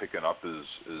thing I'm picking up is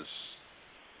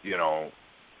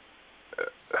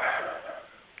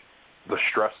the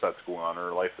stress that's going on in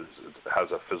her life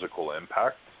has a physical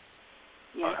impact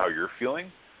on how you're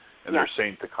feeling, and they're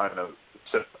saying to kind of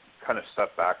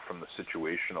step back from the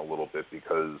situation a little bit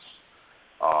because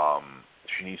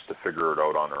she needs to figure it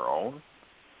out on her own.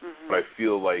 Mm-hmm. But I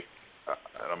feel like,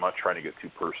 and I'm not trying to get too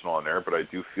personal on there, but I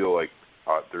do feel like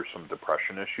there's some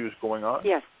depression issues going on.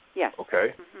 Yes.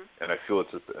 Okay. Mm-hmm. And I feel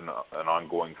it's an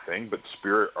ongoing thing, but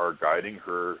Spirit are guiding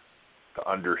her to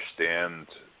understand.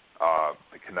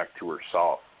 To connect to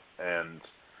herself, and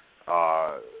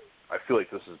I feel like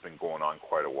this has been going on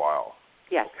quite a while.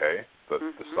 Yes. Okay. The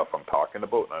stuff I'm talking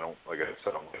about, and I don't, like I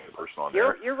said, I'm getting personal on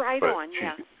there. You're right on.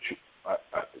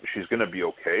 She's going to be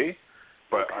okay,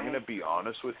 but I'm going to be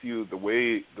honest with you. The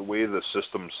way the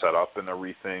system's set up and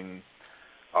everything,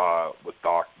 with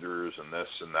doctors and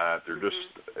this and that,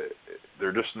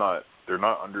 they're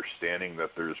not understanding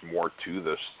that there's more to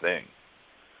this thing.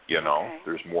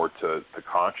 There's more to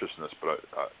consciousness, but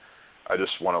I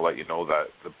just want to let you know that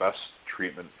the best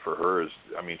treatment for her is,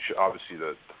 she obviously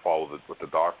to follow what the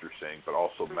doctor's saying, but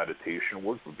also meditation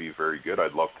work would be very good.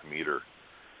 I'd love to meet her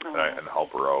and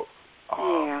help her out.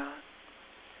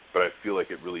 But I feel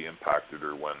like it really impacted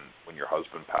her when your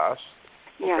husband passed.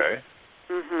 Okay.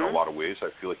 Mm-hmm. In a lot of ways,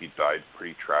 I feel like he died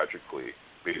pretty tragically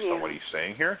based on what he's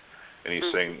saying here, and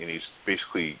he's saying, and he's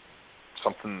basically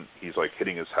he's like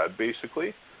hitting his head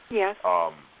basically. Yes.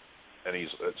 And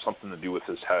it's something to do with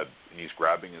his head, and he's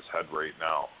grabbing his head right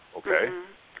now. Okay.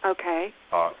 Mm-hmm. Okay.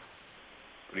 But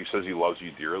he says he loves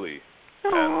you dearly,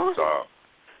 and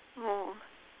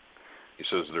he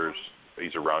says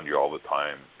he's around you all the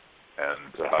time,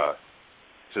 and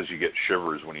he says you get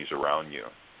shivers when he's around you.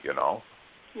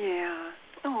 Yeah.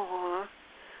 Aw.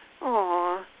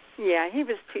 Yeah, he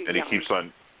was too young. And he keeps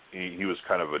on. He was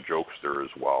kind of a jokester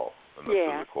as well in the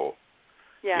physical.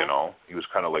 Yeah. He was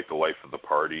kind of like the life of the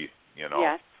party, in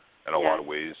a lot of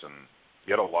ways, and he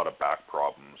had a lot of back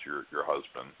problems, your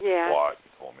husband. Yeah. A lot, he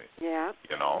told me. Yeah.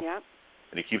 Yeah.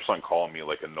 And he keeps on calling me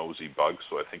like a nosy bug,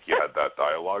 so I think you had that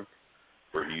dialogue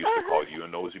where he used to call you a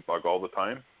nosy bug all the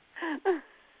time.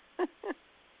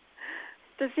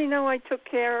 Does he know I took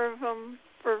care of him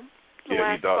for the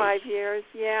last 5 years?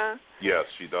 Yeah. Yes,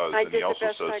 he does. I and did he also the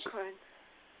best says, I could.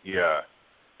 Yeah.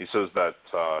 He says that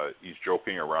he's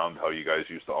joking around how you guys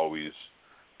used to always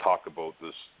talk about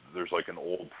this. There's like an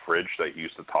old fridge that you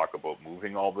used to talk about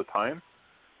moving all the time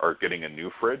or getting a new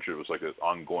fridge. It was like an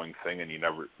ongoing thing, and you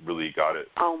never really got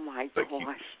it. Oh, my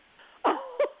gosh.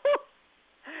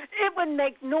 It would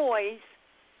make noise,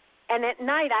 and at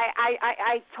night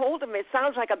I told him it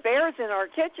sounds like a bear's in our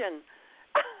kitchen.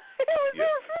 It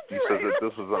was He says that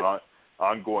this is an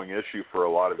ongoing issue for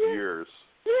a lot of years.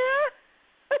 Yeah.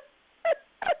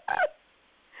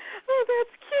 Oh,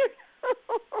 that's cute.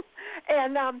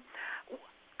 And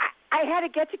I had a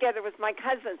get-together with my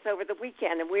cousins over the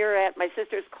weekend, and we were at my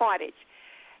sister's cottage.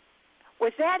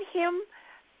 Was that him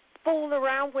fooling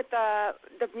around with the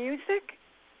music?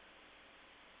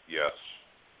 Yes.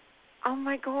 Oh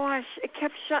my gosh! It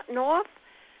kept shutting off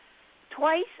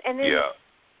twice, and then. Yeah.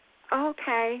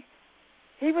 Okay.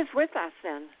 He was with us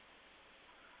then.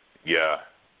 Yeah.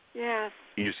 Yes.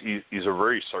 He's a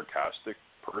very sarcastic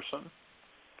person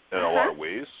in a lot of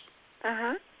ways.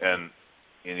 And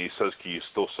he says, "Can you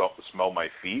still smell my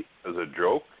feet?" as a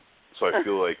joke. So I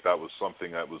feel like that was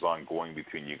something that was ongoing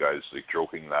between you guys, like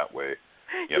joking that way,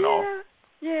 you know?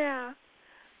 Yeah.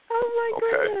 Oh my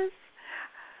goodness.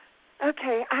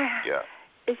 Okay. Yeah.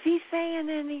 Is he saying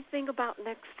anything about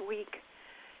next week?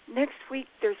 Next week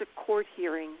there's a court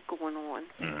hearing going on,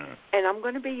 and I'm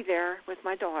going to be there with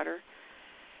my daughter.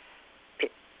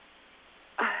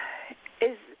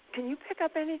 Can you pick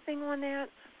up anything on that?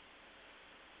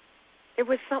 It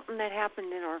was something that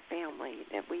happened in our family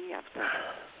that we have to.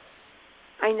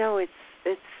 I know it's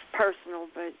personal,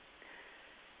 but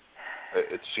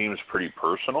it seems pretty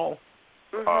personal,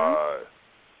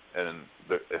 and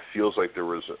it feels like there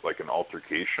was like an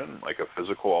altercation, like a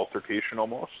physical altercation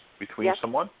almost between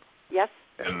someone. Yes.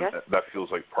 And that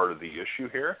feels like part of the issue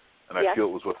here, and I feel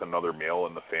it was with another male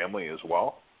in the family as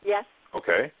well. Yes.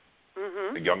 Okay.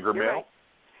 A younger male. Right.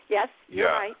 Yes, you're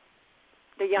right.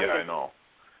 The younger. Yeah, I know.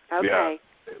 Okay.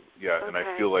 Yeah, and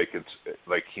I feel like it's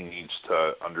like he needs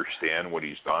to understand what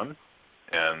he's done,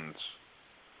 and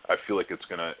I feel like it's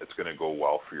gonna go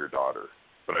well for your daughter.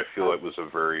 But I feel it was a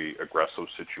very aggressive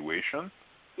situation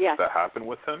that happened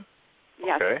with him.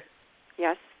 Yes. Okay.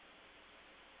 Yes.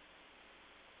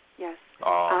 Yes.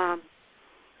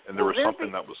 And there was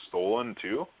something that was stolen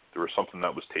too. There was something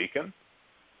that was taken.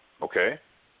 Okay.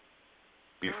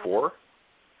 Before.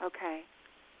 Okay.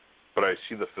 But I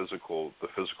see the physical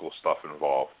stuff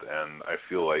involved, and I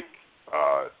feel like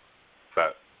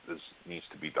that needs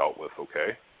to be dealt with.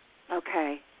 Okay.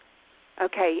 Okay.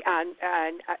 Okay. And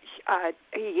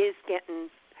he is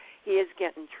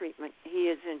getting treatment. He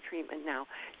is in treatment now.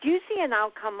 Do you see an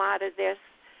outcome out of this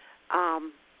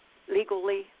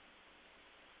legally?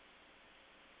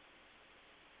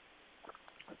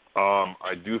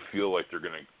 I do feel like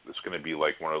it's gonna be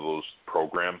like one of those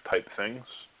program type things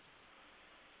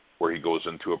where he goes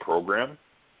into a program.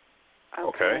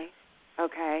 Okay.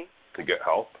 To get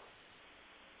help.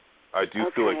 I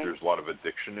do feel like there's a lot of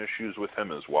addiction issues with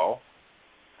him as well.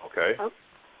 Okay. Oh.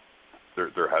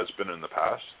 There has been in the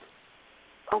past.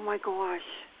 Oh my gosh.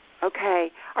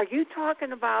 Okay. Are you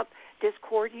talking about this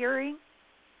court hearing?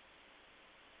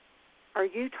 Are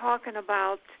you talking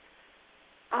about?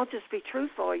 I'll just be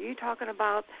truthful. Are you talking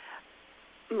about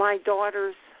my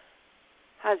daughter's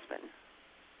husband?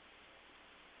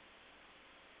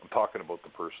 I'm talking about the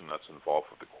person that's involved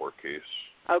with the court case.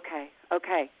 Okay.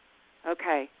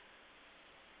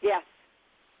 Yes,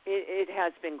 it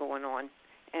has been going on,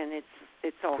 and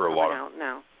it's all coming out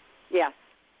now. Yes.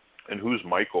 And who's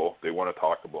Michael? They want to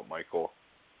talk about Michael.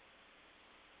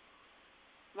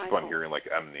 Michael. I'm hearing like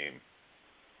M name.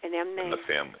 An M name. In the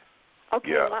family.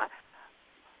 Okay. Yeah.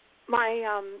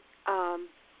 My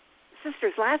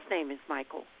sister's last name is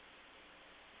Michael,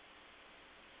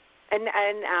 and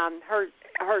her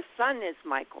son is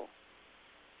Michael.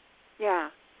 Yeah.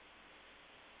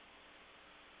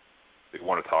 They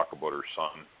want to talk about her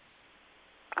son.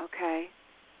 Okay.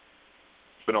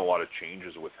 There's been a lot of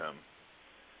changes with him.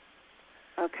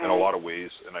 Okay. In a lot of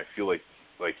ways, and I feel like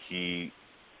he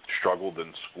struggled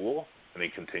in school, and he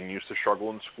continues to struggle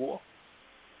in school,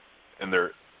 and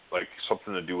they're like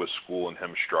something to do with school and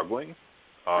him struggling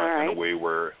in a way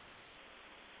where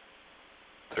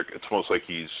it's almost like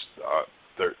he's I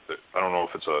don't know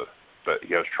if it's that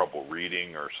he has trouble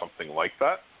reading or something like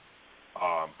that,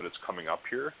 but it's coming up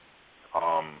here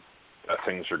that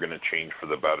things are going to change for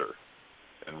the better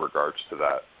in regards to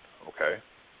that. Okay.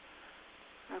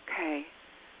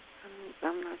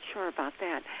 I'm not sure about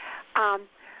that. I'm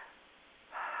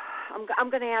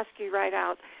going to ask you right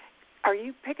out. Are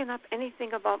you picking up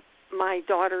anything about my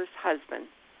daughter's husband,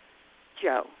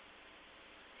 Joe?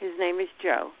 His name is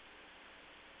Joe.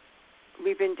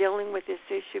 We've been dealing with this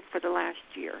issue for the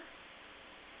last year.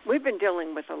 We've been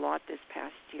dealing with a lot this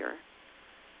past year.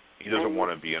 He doesn't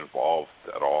want to be involved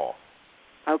at all.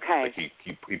 Okay. Like he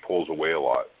pulls away a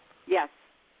lot. Yes.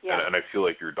 And I feel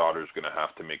like your daughter's going to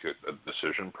have to make a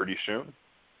decision pretty soon.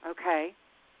 Okay.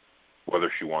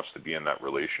 Whether she wants to be in that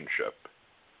relationship.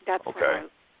 That's okay. Right.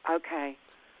 Okay.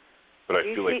 But I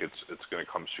feel like it's going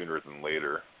to come sooner than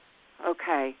later.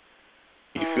 Okay.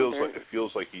 It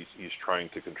feels like he's trying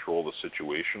to control the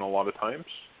situation a lot of times.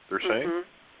 They're saying.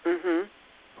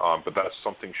 But that's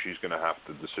something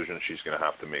decision she's going to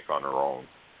have to make on her own.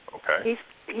 Okay.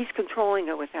 He's controlling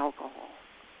it with alcohol.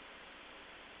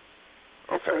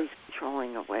 That's what he's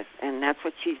controlling it with, and that's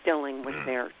what she's dealing with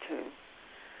there, too.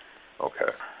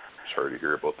 Okay. Sorry to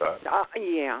hear about that.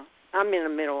 Yeah. I'm in the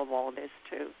middle of all this,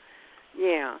 too.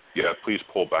 Yeah. Yeah, please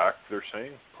pull back, they're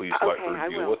saying. Please let her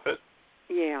deal with it.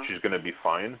 Yeah. She's going to be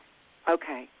fine.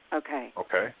 Okay. Okay.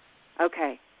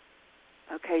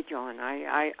 Okay, John,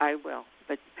 I will.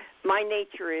 But my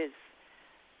nature is,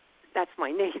 that's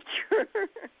my nature.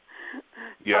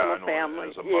 Yeah, I'm a I know. family.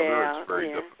 As a mother,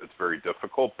 it's very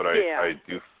difficult, but I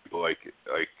do feel like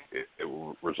it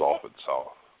will resolve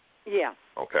itself. Yeah.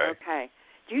 Okay.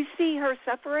 Do you see her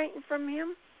separating from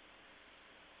him?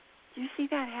 Do you see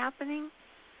that happening?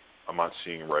 I'm not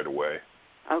seeing right away.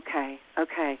 Okay.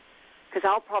 Because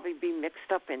I'll probably be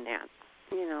mixed up in that,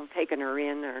 taking her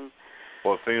in.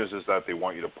 Well, the thing is that they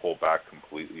want you to pull back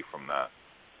completely from that.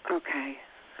 Okay.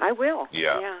 I will.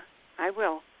 Yeah, I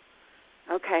will.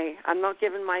 Okay. I'm not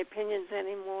giving my opinions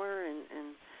anymore,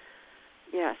 and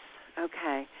yes.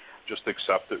 Okay. Just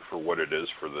accept it for what it is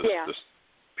for this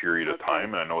period of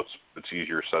time. And I know it's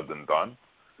easier said than done.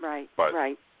 Right. But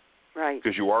Right.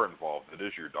 Because you are involved, it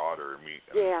is your daughter.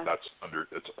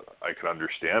 I can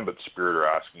understand, but Spirit are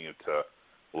asking you to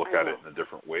look at it in a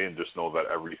different way and just know that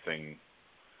everything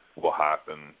will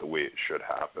happen the way it should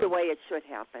happen. The way it should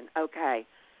happen. Okay.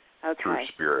 Through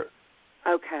Spirit.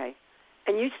 Okay.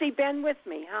 And you see Ben with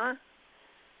me, huh?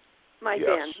 My yes.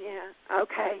 Ben, yeah.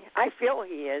 Okay. I feel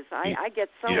he is. I get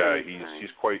so many times.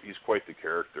 he's quite the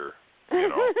character.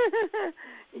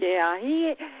 Yeah,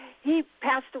 he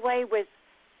passed away with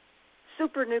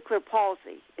supranuclear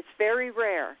palsy. It's very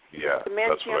rare. Yeah,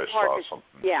 that's what I saw.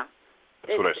 Something. Yeah.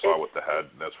 That's what I saw with the head.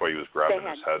 That's why he was grabbing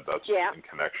his head. That's in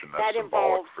connection. That's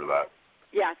symbolic for that.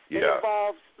 Yes. It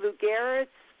involves Lou Gehrig's,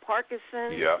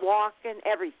 Parkinson's, walking,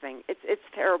 everything. It's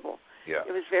terrible. Yeah.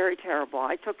 It was very terrible.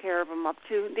 I took care of him up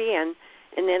to the end,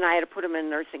 and then I had to put him in a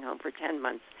nursing home for 10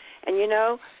 months. And,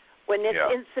 when this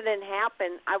incident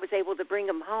happened, I was able to bring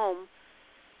him home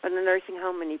from the nursing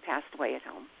home, and he passed away at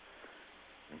home.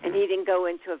 Mm-hmm. And he didn't go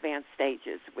into advanced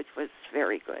stages, which was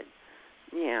very good.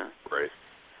 Yeah. Great.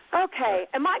 Okay.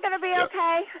 Am I going to be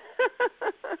okay?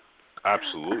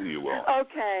 Absolutely you will.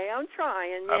 Okay. I'm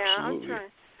trying. Yeah, absolutely.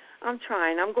 I'm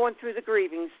trying. I'm going through the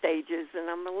grieving stages, and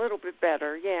I'm a little bit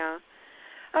better. Yeah.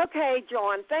 Okay,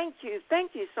 John. Thank you.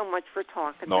 Thank you so much for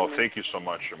talking to me. No, thank you so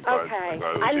much. I'm glad. Okay.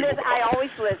 I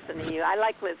always listen to you. I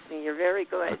like listening. You're very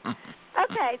good.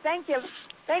 Okay. Thank you.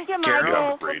 Thank you,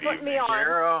 Carol, Michael, for putting me on.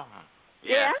 Carol.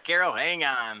 Yeah? Carol, hang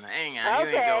on. Okay.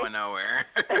 You ain't going nowhere.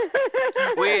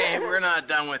 We're not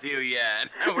done with you yet.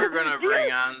 We're going to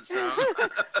bring on some.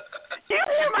 Do you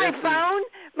hear my phone?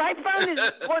 My phone is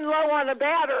going low on the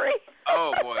battery.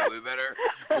 Oh boy, we better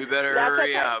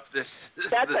hurry up. This is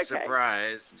the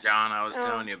surprise, John, I was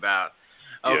telling you about.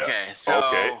 Okay, so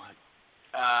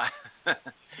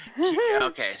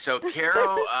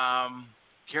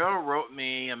Carol wrote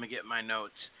me. I'm gonna get my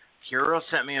notes. Carol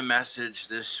sent me a message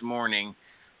this morning,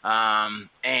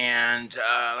 and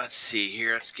let's see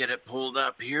here. Let's get it pulled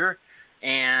up here,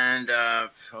 and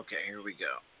okay, here we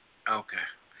go.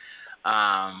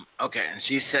 Okay, and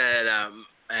she said,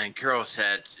 and Carol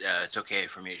said, it's okay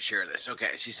for me to share this.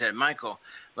 Okay, she said, Michael,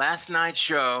 last night's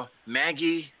show,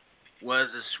 Maggie was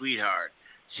a sweetheart.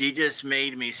 She just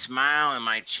made me smile and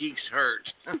my cheeks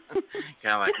hurt. Kind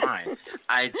of like mine.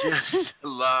 I just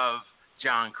love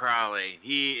John Crawley.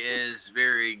 He is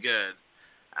very good.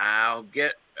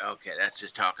 Okay, that's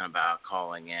just talking about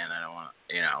calling in. I don't want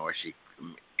to, where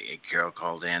Carol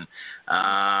called in.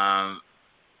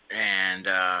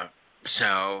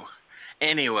 So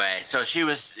anyway, so she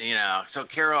was, so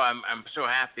Carol, I'm so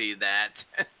happy that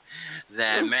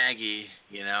Maggie,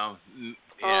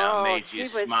 made you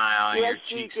smile and your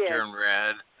cheeks turn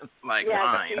red like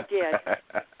mine. Yes, she did.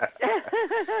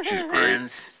 She's great. And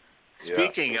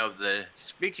speaking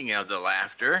of the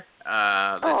laughter,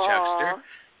 the Chuckster.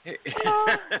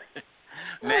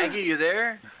 Maggie, you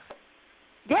there?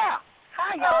 Yeah.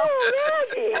 Hi, y'all. Oh,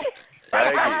 Maggie.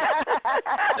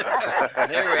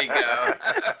 There we go.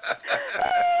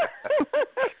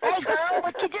 Hey, girl,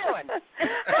 what you doing?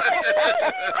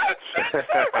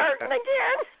 Hurting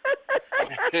again.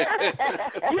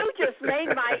 You just made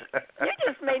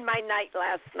my night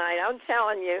last night. I'm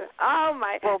telling you. Oh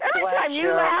my! Well, every time you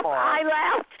laugh, I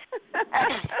laughed.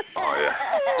 Oh yeah,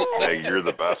 Maggie, you're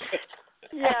the best.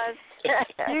 Yes.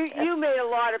 You made a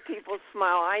lot of people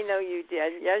smile. I know you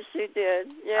did. Yes, you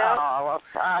did. Yeah. Oh, well,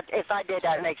 if I did,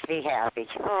 that makes me happy.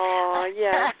 Oh,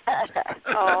 yes.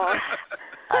 Oh.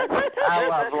 I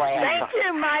love laughing. Thank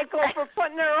you, Michael, for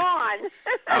putting her on.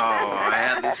 I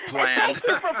had this planned. Thank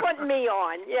you for putting me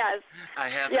on. Yes. I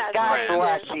had Yes. this God planned.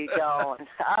 bless you, Dawn.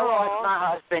 I lost my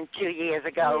husband 2 years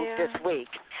ago this week,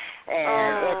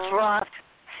 and it's rough.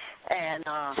 And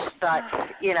but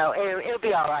you know, it'll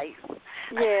be all right.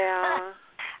 Yeah.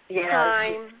 You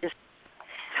know,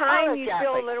 time you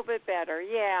feel a little bit better.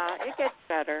 Yeah, it gets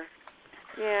better.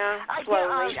 Yeah,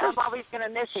 slowly. I'm always going to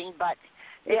miss him, but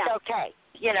it's okay.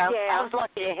 You know, I was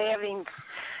lucky to have him,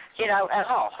 you know, at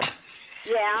all.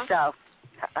 Yeah. So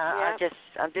I'm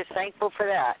just thankful for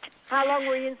that. How long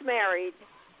were you married?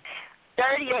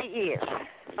 38 years.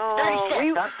 Oh,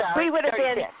 36, I'm sorry. we would have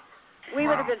 36.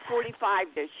 been 45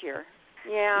 this year.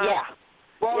 Yeah. Yeah.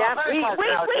 Well, we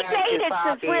dated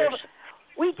since we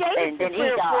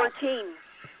were 14.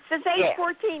 Since age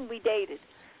 14, we dated.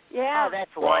 Yeah. Oh,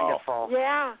 that's wonderful.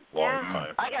 Yeah. Long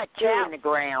time. I got two in the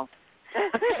ground.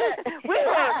 We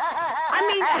were. I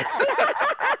mean.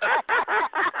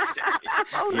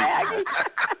 Oh, Maggie.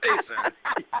 Listen,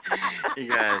 you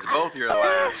guys, both your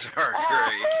laughs are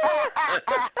great.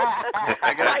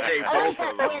 I gotta take both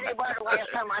of them.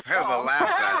 Have a laugh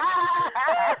at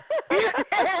it.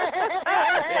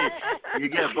 You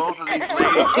get both of these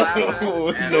ladies laughing.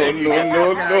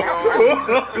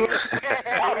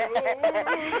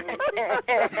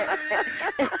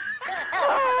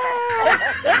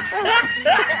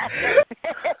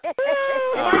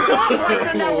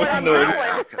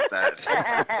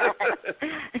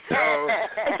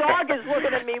 The dog is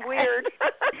looking at me weird.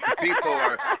 People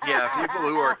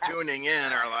who are tuning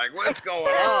in are like, "What's going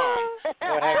on?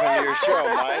 What happened to your show,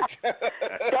 Mike?"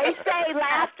 They say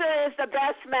laughter is the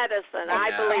best medicine.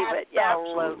 I believe it.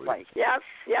 Absolutely. Yep.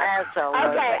 Absolutely.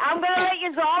 Okay, I'm going to let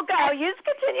you all go. You just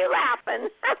continue laughing.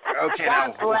 Okay,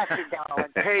 now.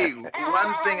 Hey,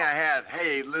 one thing I had.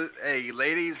 Hey,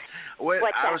 ladies. I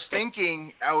was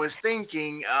thinking.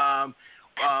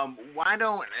 Why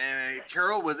don't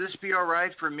Carol? Would this be all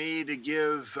right for me to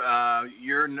give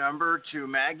your number to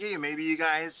Maggie? Maybe you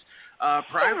guys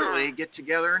privately get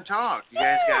together and talk. You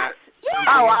guys got.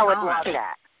 Oh, I would love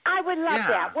that. I would love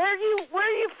that. Where are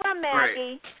you from,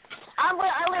 Maggie? I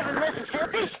live in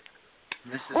Mississippi.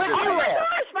 Where do you live? Oh my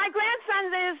gosh, my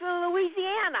grandson lives in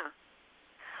Louisiana.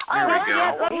 There we go.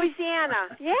 Louisiana.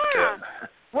 Yeah.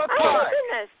 What part? part? Oh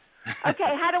goodness.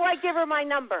 Okay, how do I give her my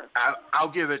number? I'll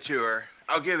give it to her.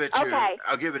 I'll give it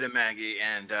to Maggie,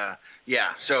 and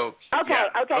So. Okay.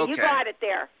 You got it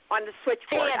there on the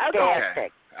switchboard. Fantastic.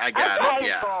 Okay. I got it.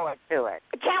 Looking forward to it.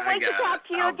 Can't wait to talk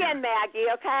to you again, Maggie.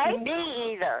 Okay.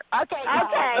 Me either. Okay. Have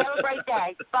a great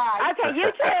day. Bye. Okay.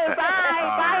 You too. Bye.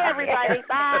 Bye, everybody.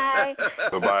 Bye.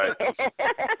 Bye-bye.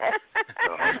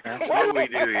 That's what we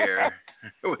do here.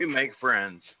 We make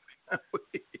friends.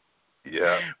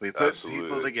 We put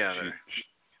people together.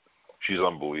 She's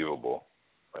unbelievable.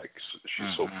 Like,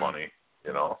 she's so funny,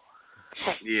 you know?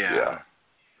 Yeah.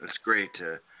 It's great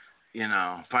to,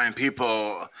 find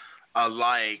people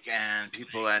alike and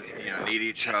people that, need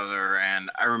each other. And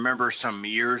I remember some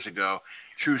years ago,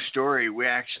 true story, we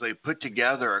actually put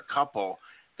together a couple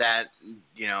that,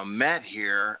 met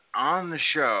here on the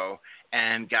show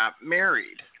and got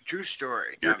married. True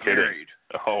story. You're got kidding. Married.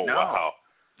 Oh, no. Wow.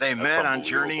 They met on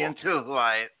Journey into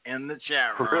Light in the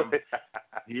chat room. Really?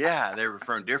 Yeah, they were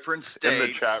from different states. In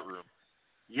the chat room.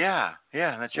 Yeah,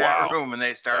 in the chat room, and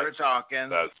they started talking.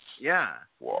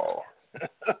 Wow.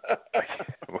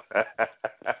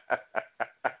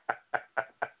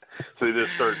 So they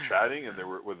just started chatting, and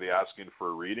were they asking for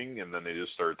a reading, and then they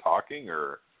just started talking,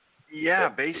 or? Yeah,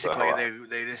 basically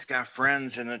they just got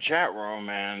friends in the chat room,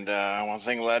 and one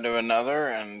thing led to another,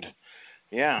 and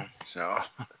so.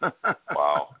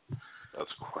 Wow,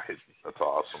 that's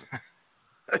awesome.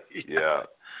 Yeah.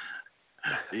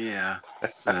 Yeah.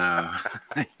 So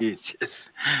you just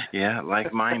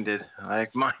like-minded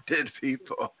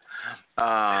people.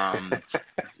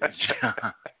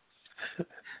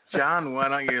 John, why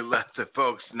don't you let the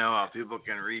folks know how people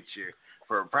can reach you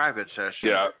for a private session?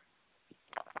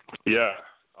 Yeah.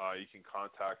 You can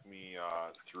contact me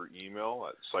through email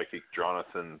at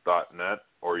psychicjonathan.net,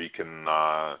 or you can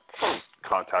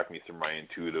contact me through my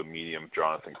intuitive medium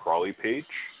Jonathan Crawley page,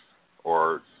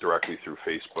 or directly through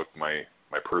Facebook. My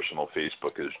personal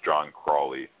Facebook is John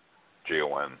Crawley,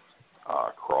 Jon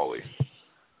Crawley.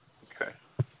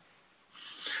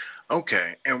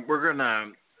 Okay, and we're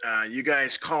gonna. You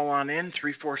guys call on in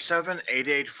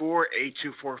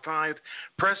 347-884-8245.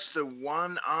 Press the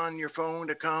 1 on your phone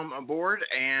to come aboard,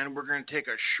 and we're going to take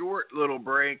a short little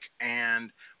break,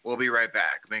 and we'll be right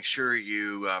back. Make sure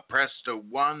you press the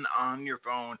 1 on your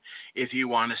phone if you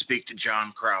want to speak to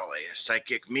John Crawley, a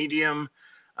psychic medium,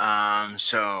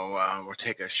 So we'll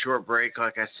take a short break,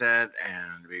 like I said,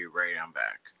 and be right on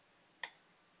back.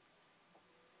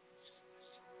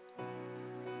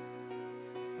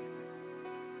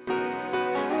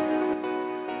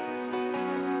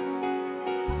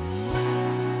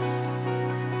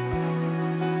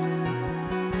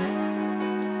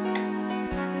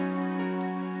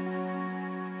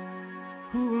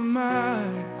 Who am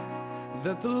I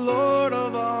that the Lord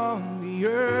of all the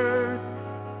earth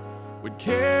would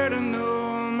care to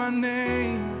know my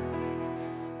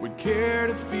name, would care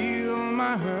to feel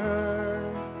my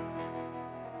hurt?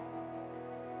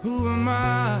 Who am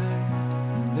I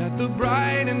that the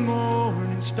bright and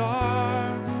morning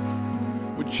star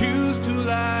would choose to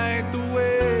light the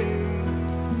way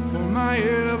for my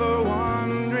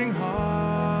ever-wandering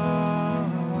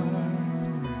heart?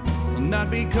 Well, not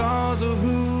because of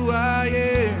who I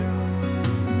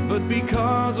am, but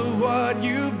because of what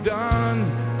you've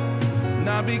done.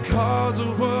 Not because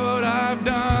of what I've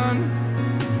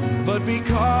done, but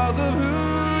because of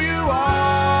who you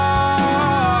are.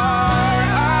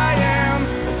 I am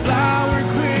a flower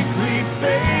quickly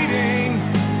fading,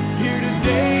 here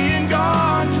today and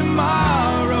gone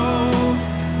tomorrow,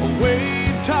 a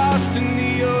wave tossed in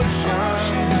the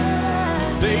ocean,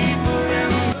 faithful in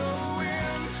the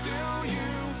wind, still you.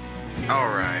 All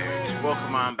right,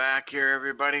 welcome on back here,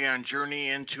 everybody, on Journey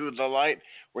into the Light.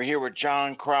 We're here with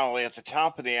John Crawley. At the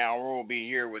top of the hour, we'll be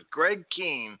here with Greg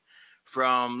Keene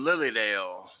from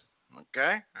Lilydale.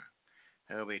 Okay?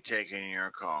 He'll be taking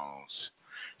your calls.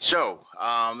 So,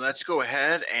 let's go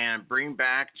ahead and bring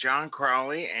back John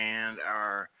Crawley and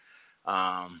our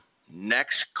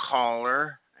next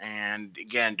caller. And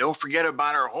again, don't forget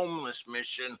about our homeless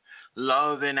mission,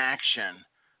 Love in Action.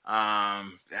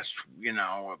 That's,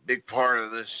 a big part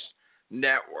of this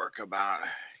network about,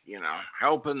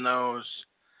 helping those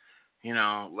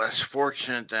less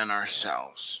fortunate than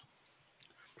ourselves.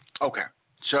 Okay,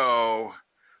 so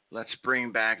let's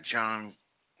bring back John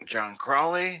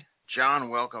Crawley. John,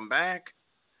 welcome back.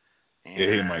 And,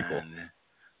 hey, Michael.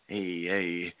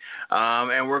 Hey.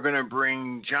 And we're going to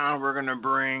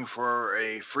bring for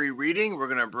a free reading, we're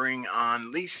going to bring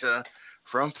on Lisa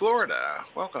from Florida.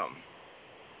 Welcome.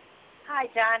 Hi,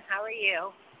 John. How are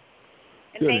you?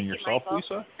 And good, and yourself, Michael.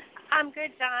 Lisa? I'm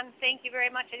good, John. Thank you very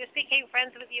much. I just became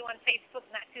friends with you on Facebook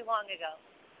not too long ago.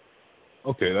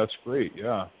 Okay, that's great.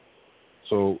 Yeah.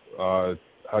 So,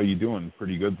 how you doing?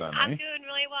 Pretty good then, I'm doing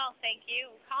really well, thank you.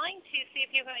 I'm calling to see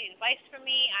if you have any advice for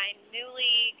me. I'm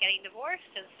newly getting divorced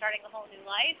and starting a whole new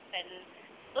life and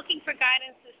looking for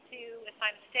guidance as to if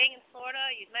I'm staying in Florida.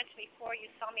 You'd mentioned before you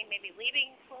saw me maybe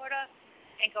leaving Florida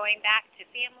and going back to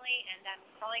family, and I'm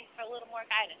calling for a little more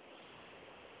guidance.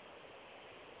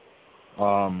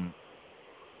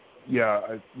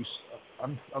 Yeah,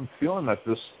 I'm feeling that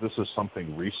this is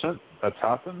something recent that's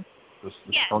happened. This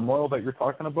turmoil that you're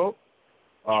talking about.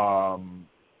 I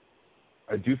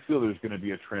do feel there's going to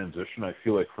be a transition. I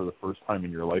feel like for the first time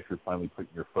in your life, you're finally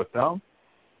putting your foot down,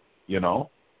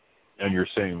 and you're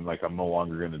saying, like, I'm no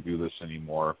longer going to do this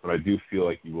anymore. But I do feel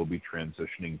like you will be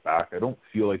transitioning back. I don't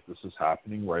feel like this is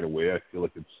happening right away. I feel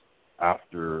like it's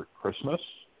after Christmas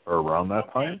or around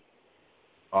that time.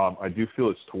 I do feel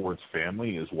it's towards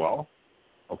family as well.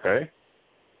 Okay.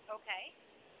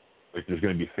 Like there's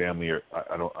going to be family.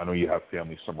 I know you have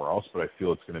family somewhere else, but I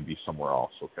feel it's going to be somewhere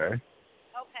else. Okay.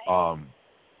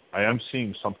 I am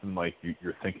seeing something like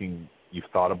you're thinking you've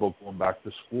thought about going back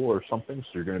to school or something, so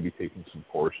you're going to be taking some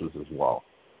courses as well.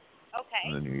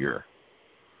 In the new year.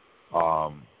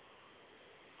 I'm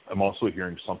also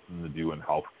hearing something to do in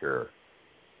healthcare.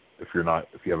 If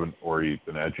you haven't already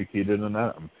been educated in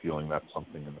that, I'm feeling that's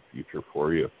something in the future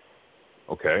for you.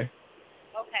 Okay.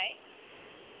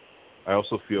 I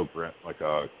also feel like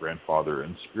a grandfather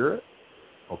in spirit.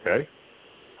 Okay.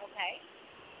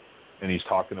 And he's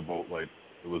talking about, like,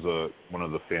 it was one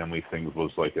of the family things was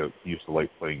like he used to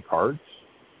like playing cards.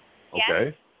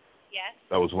 Okay. Yes.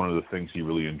 That was one of the things he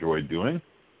really enjoyed doing.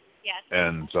 Yes.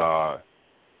 And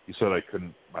he said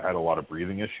I had a lot of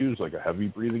breathing issues, like a heavy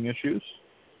breathing issues.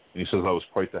 And he says I was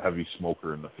quite the heavy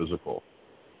smoker in the physical.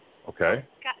 Okay?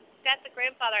 That's a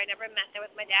grandfather I never met. That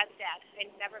was my dad's dad. I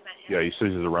never met him. Yeah, he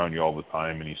says he's around you all the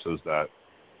time, and he says that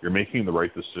you're making the right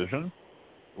decision.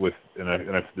 And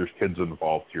there's kids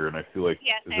involved here, and I feel like,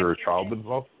 is there a child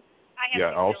involved? I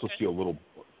have I also see a little,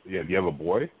 do you have a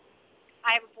boy?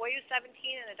 I have a boy who's 17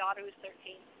 and a daughter who's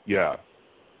 13. Yeah.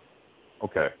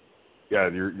 Okay. Yeah,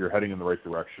 you're heading in the right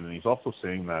direction. And he's also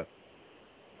saying that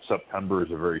September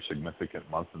is a very significant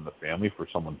month in the family for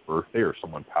someone's birthday or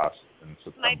someone passed in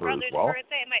September as well.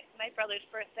 My brother's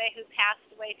birthday, who passed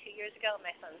away 2 years ago,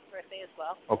 my son's birthday as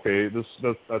well. Okay,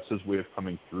 that's his way of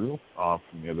coming through from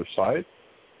the other side.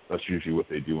 That's usually what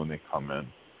they do when they come in.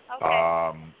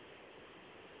 Okay.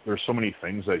 There's so many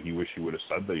things that he wish he would have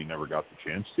said that he never got the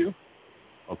chance to.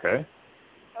 Okay.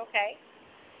 Okay.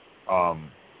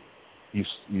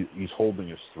 He's holding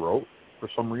his throat for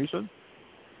some reason.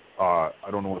 I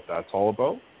don't know what that's all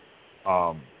about.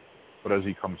 But as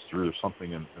he comes through, there's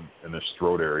something in his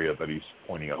throat area that he's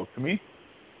pointing out to me.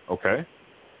 Okay.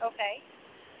 Okay.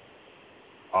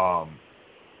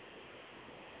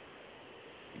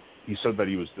 He said that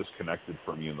he was disconnected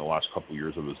from you in the last couple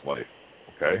years of his life.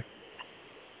 Okay.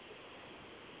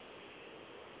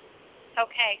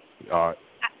 Okay.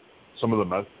 Some of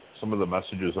the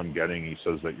messages I'm getting, he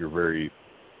says that you're very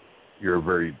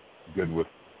good with.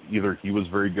 Either he was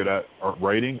very good at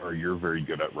writing, or you're very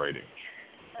good at writing.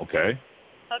 Okay.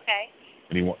 Okay.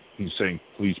 And he's saying,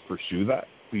 please pursue that.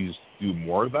 Please do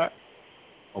more of that.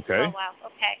 Okay. Oh wow.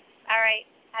 Okay. All right.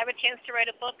 I have a chance to write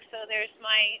a book, so there's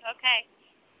my okay.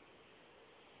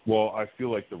 Well, I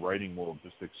feel like the writing will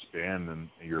just expand and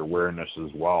your awareness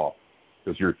as well,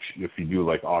 because if you do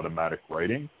like automatic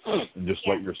writing and just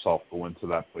let yourself go into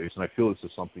that place. And I feel this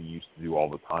is something you used to do all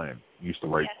the time. You used to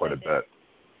write quite a bit.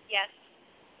 Yes.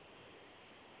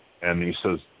 And he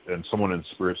says, and someone in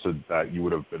spirit said that you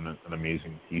would have been an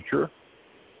amazing teacher,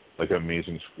 like an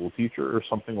amazing school teacher or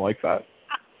something like that.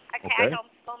 Okay. I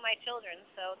homeschool my children,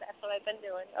 so that's what I've been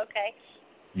doing. Okay.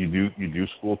 You do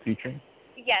school teaching?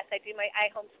 Yes, I do. I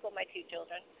homeschool my 2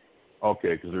 children.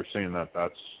 Okay, because they're saying that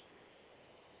that's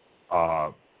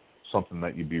something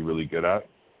that you'd be really good at.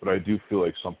 But I do feel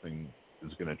like something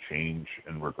is going to change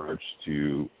in regards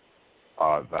to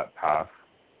that path.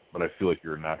 But I feel like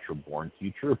you're a natural born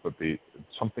teacher. But I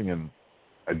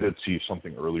did see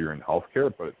something earlier in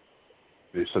healthcare, but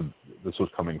they said this was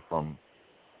coming from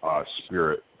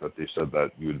spirit, that they said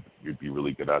that you'd be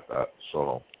really good at that.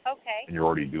 So okay. And you're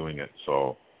already doing it.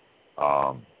 So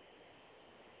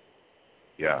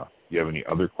yeah. Do you have any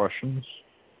other questions?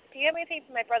 Do you have anything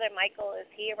for my brother Michael? Is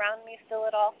he around me still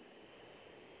at all?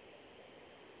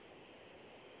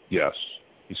 Yes.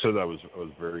 He said I was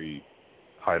very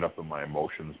tied up in my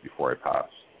emotions before I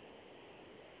passed.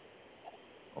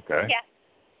 Okay? Yeah.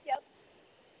 Yep.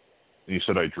 And you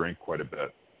said I drank quite a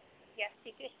bit. Yes,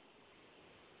 he did.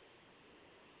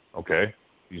 Okay?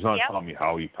 He's not telling me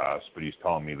how he passed, but he's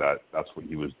telling me that that's what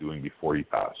he was doing before he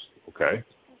passed. Okay?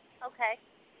 Okay.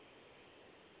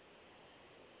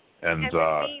 And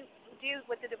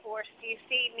with the divorce, do you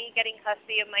see me getting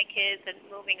custody of my kids and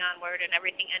moving onward and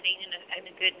everything ending in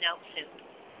a good note soon?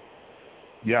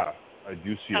 Yeah, I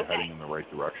do see it heading in the right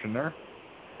direction there.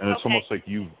 And it's almost like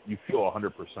you feel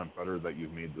 100% better that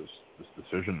you've made this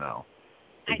decision now.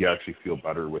 Like you actually feel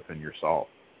better within yourself,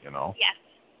 you know? Yes.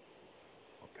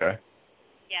 Okay?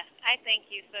 Yes, I thank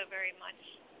you so very much.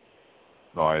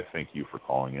 No, I thank you for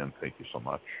calling in. Thank you so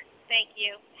much. Thank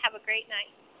you. Have a great night.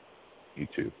 You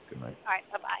too. Good night. All right,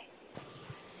 bye-bye.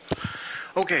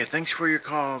 Okay, thanks for your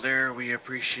call there. We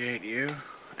appreciate you.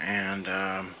 And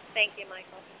thank you,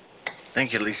 Michael.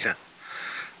 Thank you, Lisa.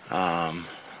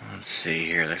 Let's see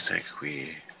here. Looks like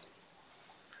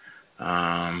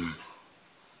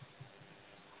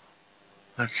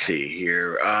let's see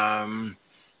here.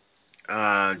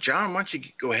 John, why don't you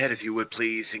go ahead, if you would,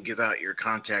 please, and give out your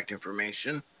contact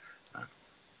information?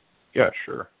 Yeah,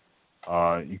 sure.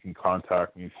 You can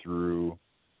contact me through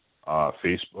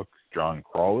Facebook, John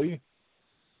Crawley.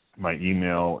 My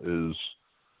email is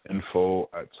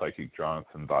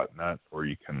info@psychicjonathan.net, or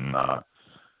you can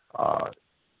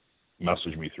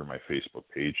message me through my Facebook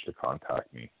page to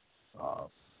contact me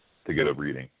to get a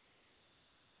reading.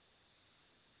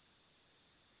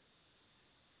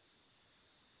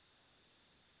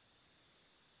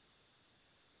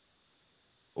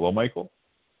 Hello, Michael?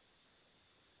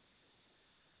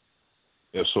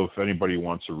 Yeah, so if anybody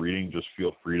wants a reading, just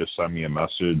feel free to send me a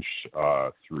message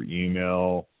through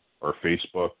email or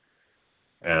Facebook,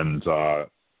 and I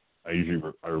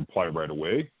usually I reply right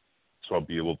away, so I'll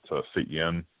be able to fit you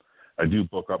in. I do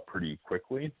book up pretty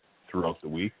quickly throughout the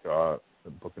week,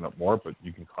 booking up more, but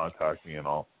you can contact me, and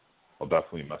I'll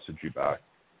definitely message you back.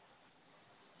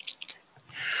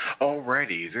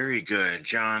 Alrighty, very good,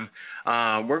 John.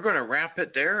 We're going to wrap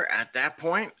it there at that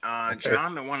point. Okay.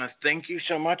 John, I want to thank you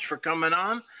so much for coming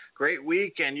on. Great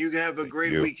week, and you have a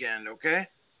great weekend, okay?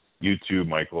 You too,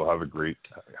 Michael. Have a great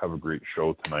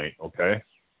show tonight, okay?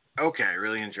 Okay, I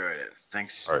really enjoyed it.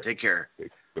 Thanks. All right. Take care. Okay.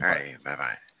 All right,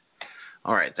 bye-bye.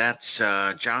 All right, that's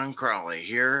John Crawley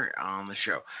here on the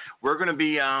show. We're going to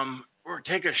be we're going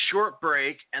to take a short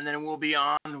break, and then we'll be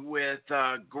on with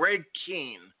Greg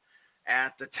Keene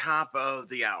at the top of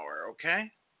the hour,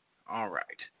 okay?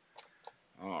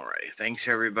 All right. Thanks,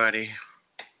 everybody.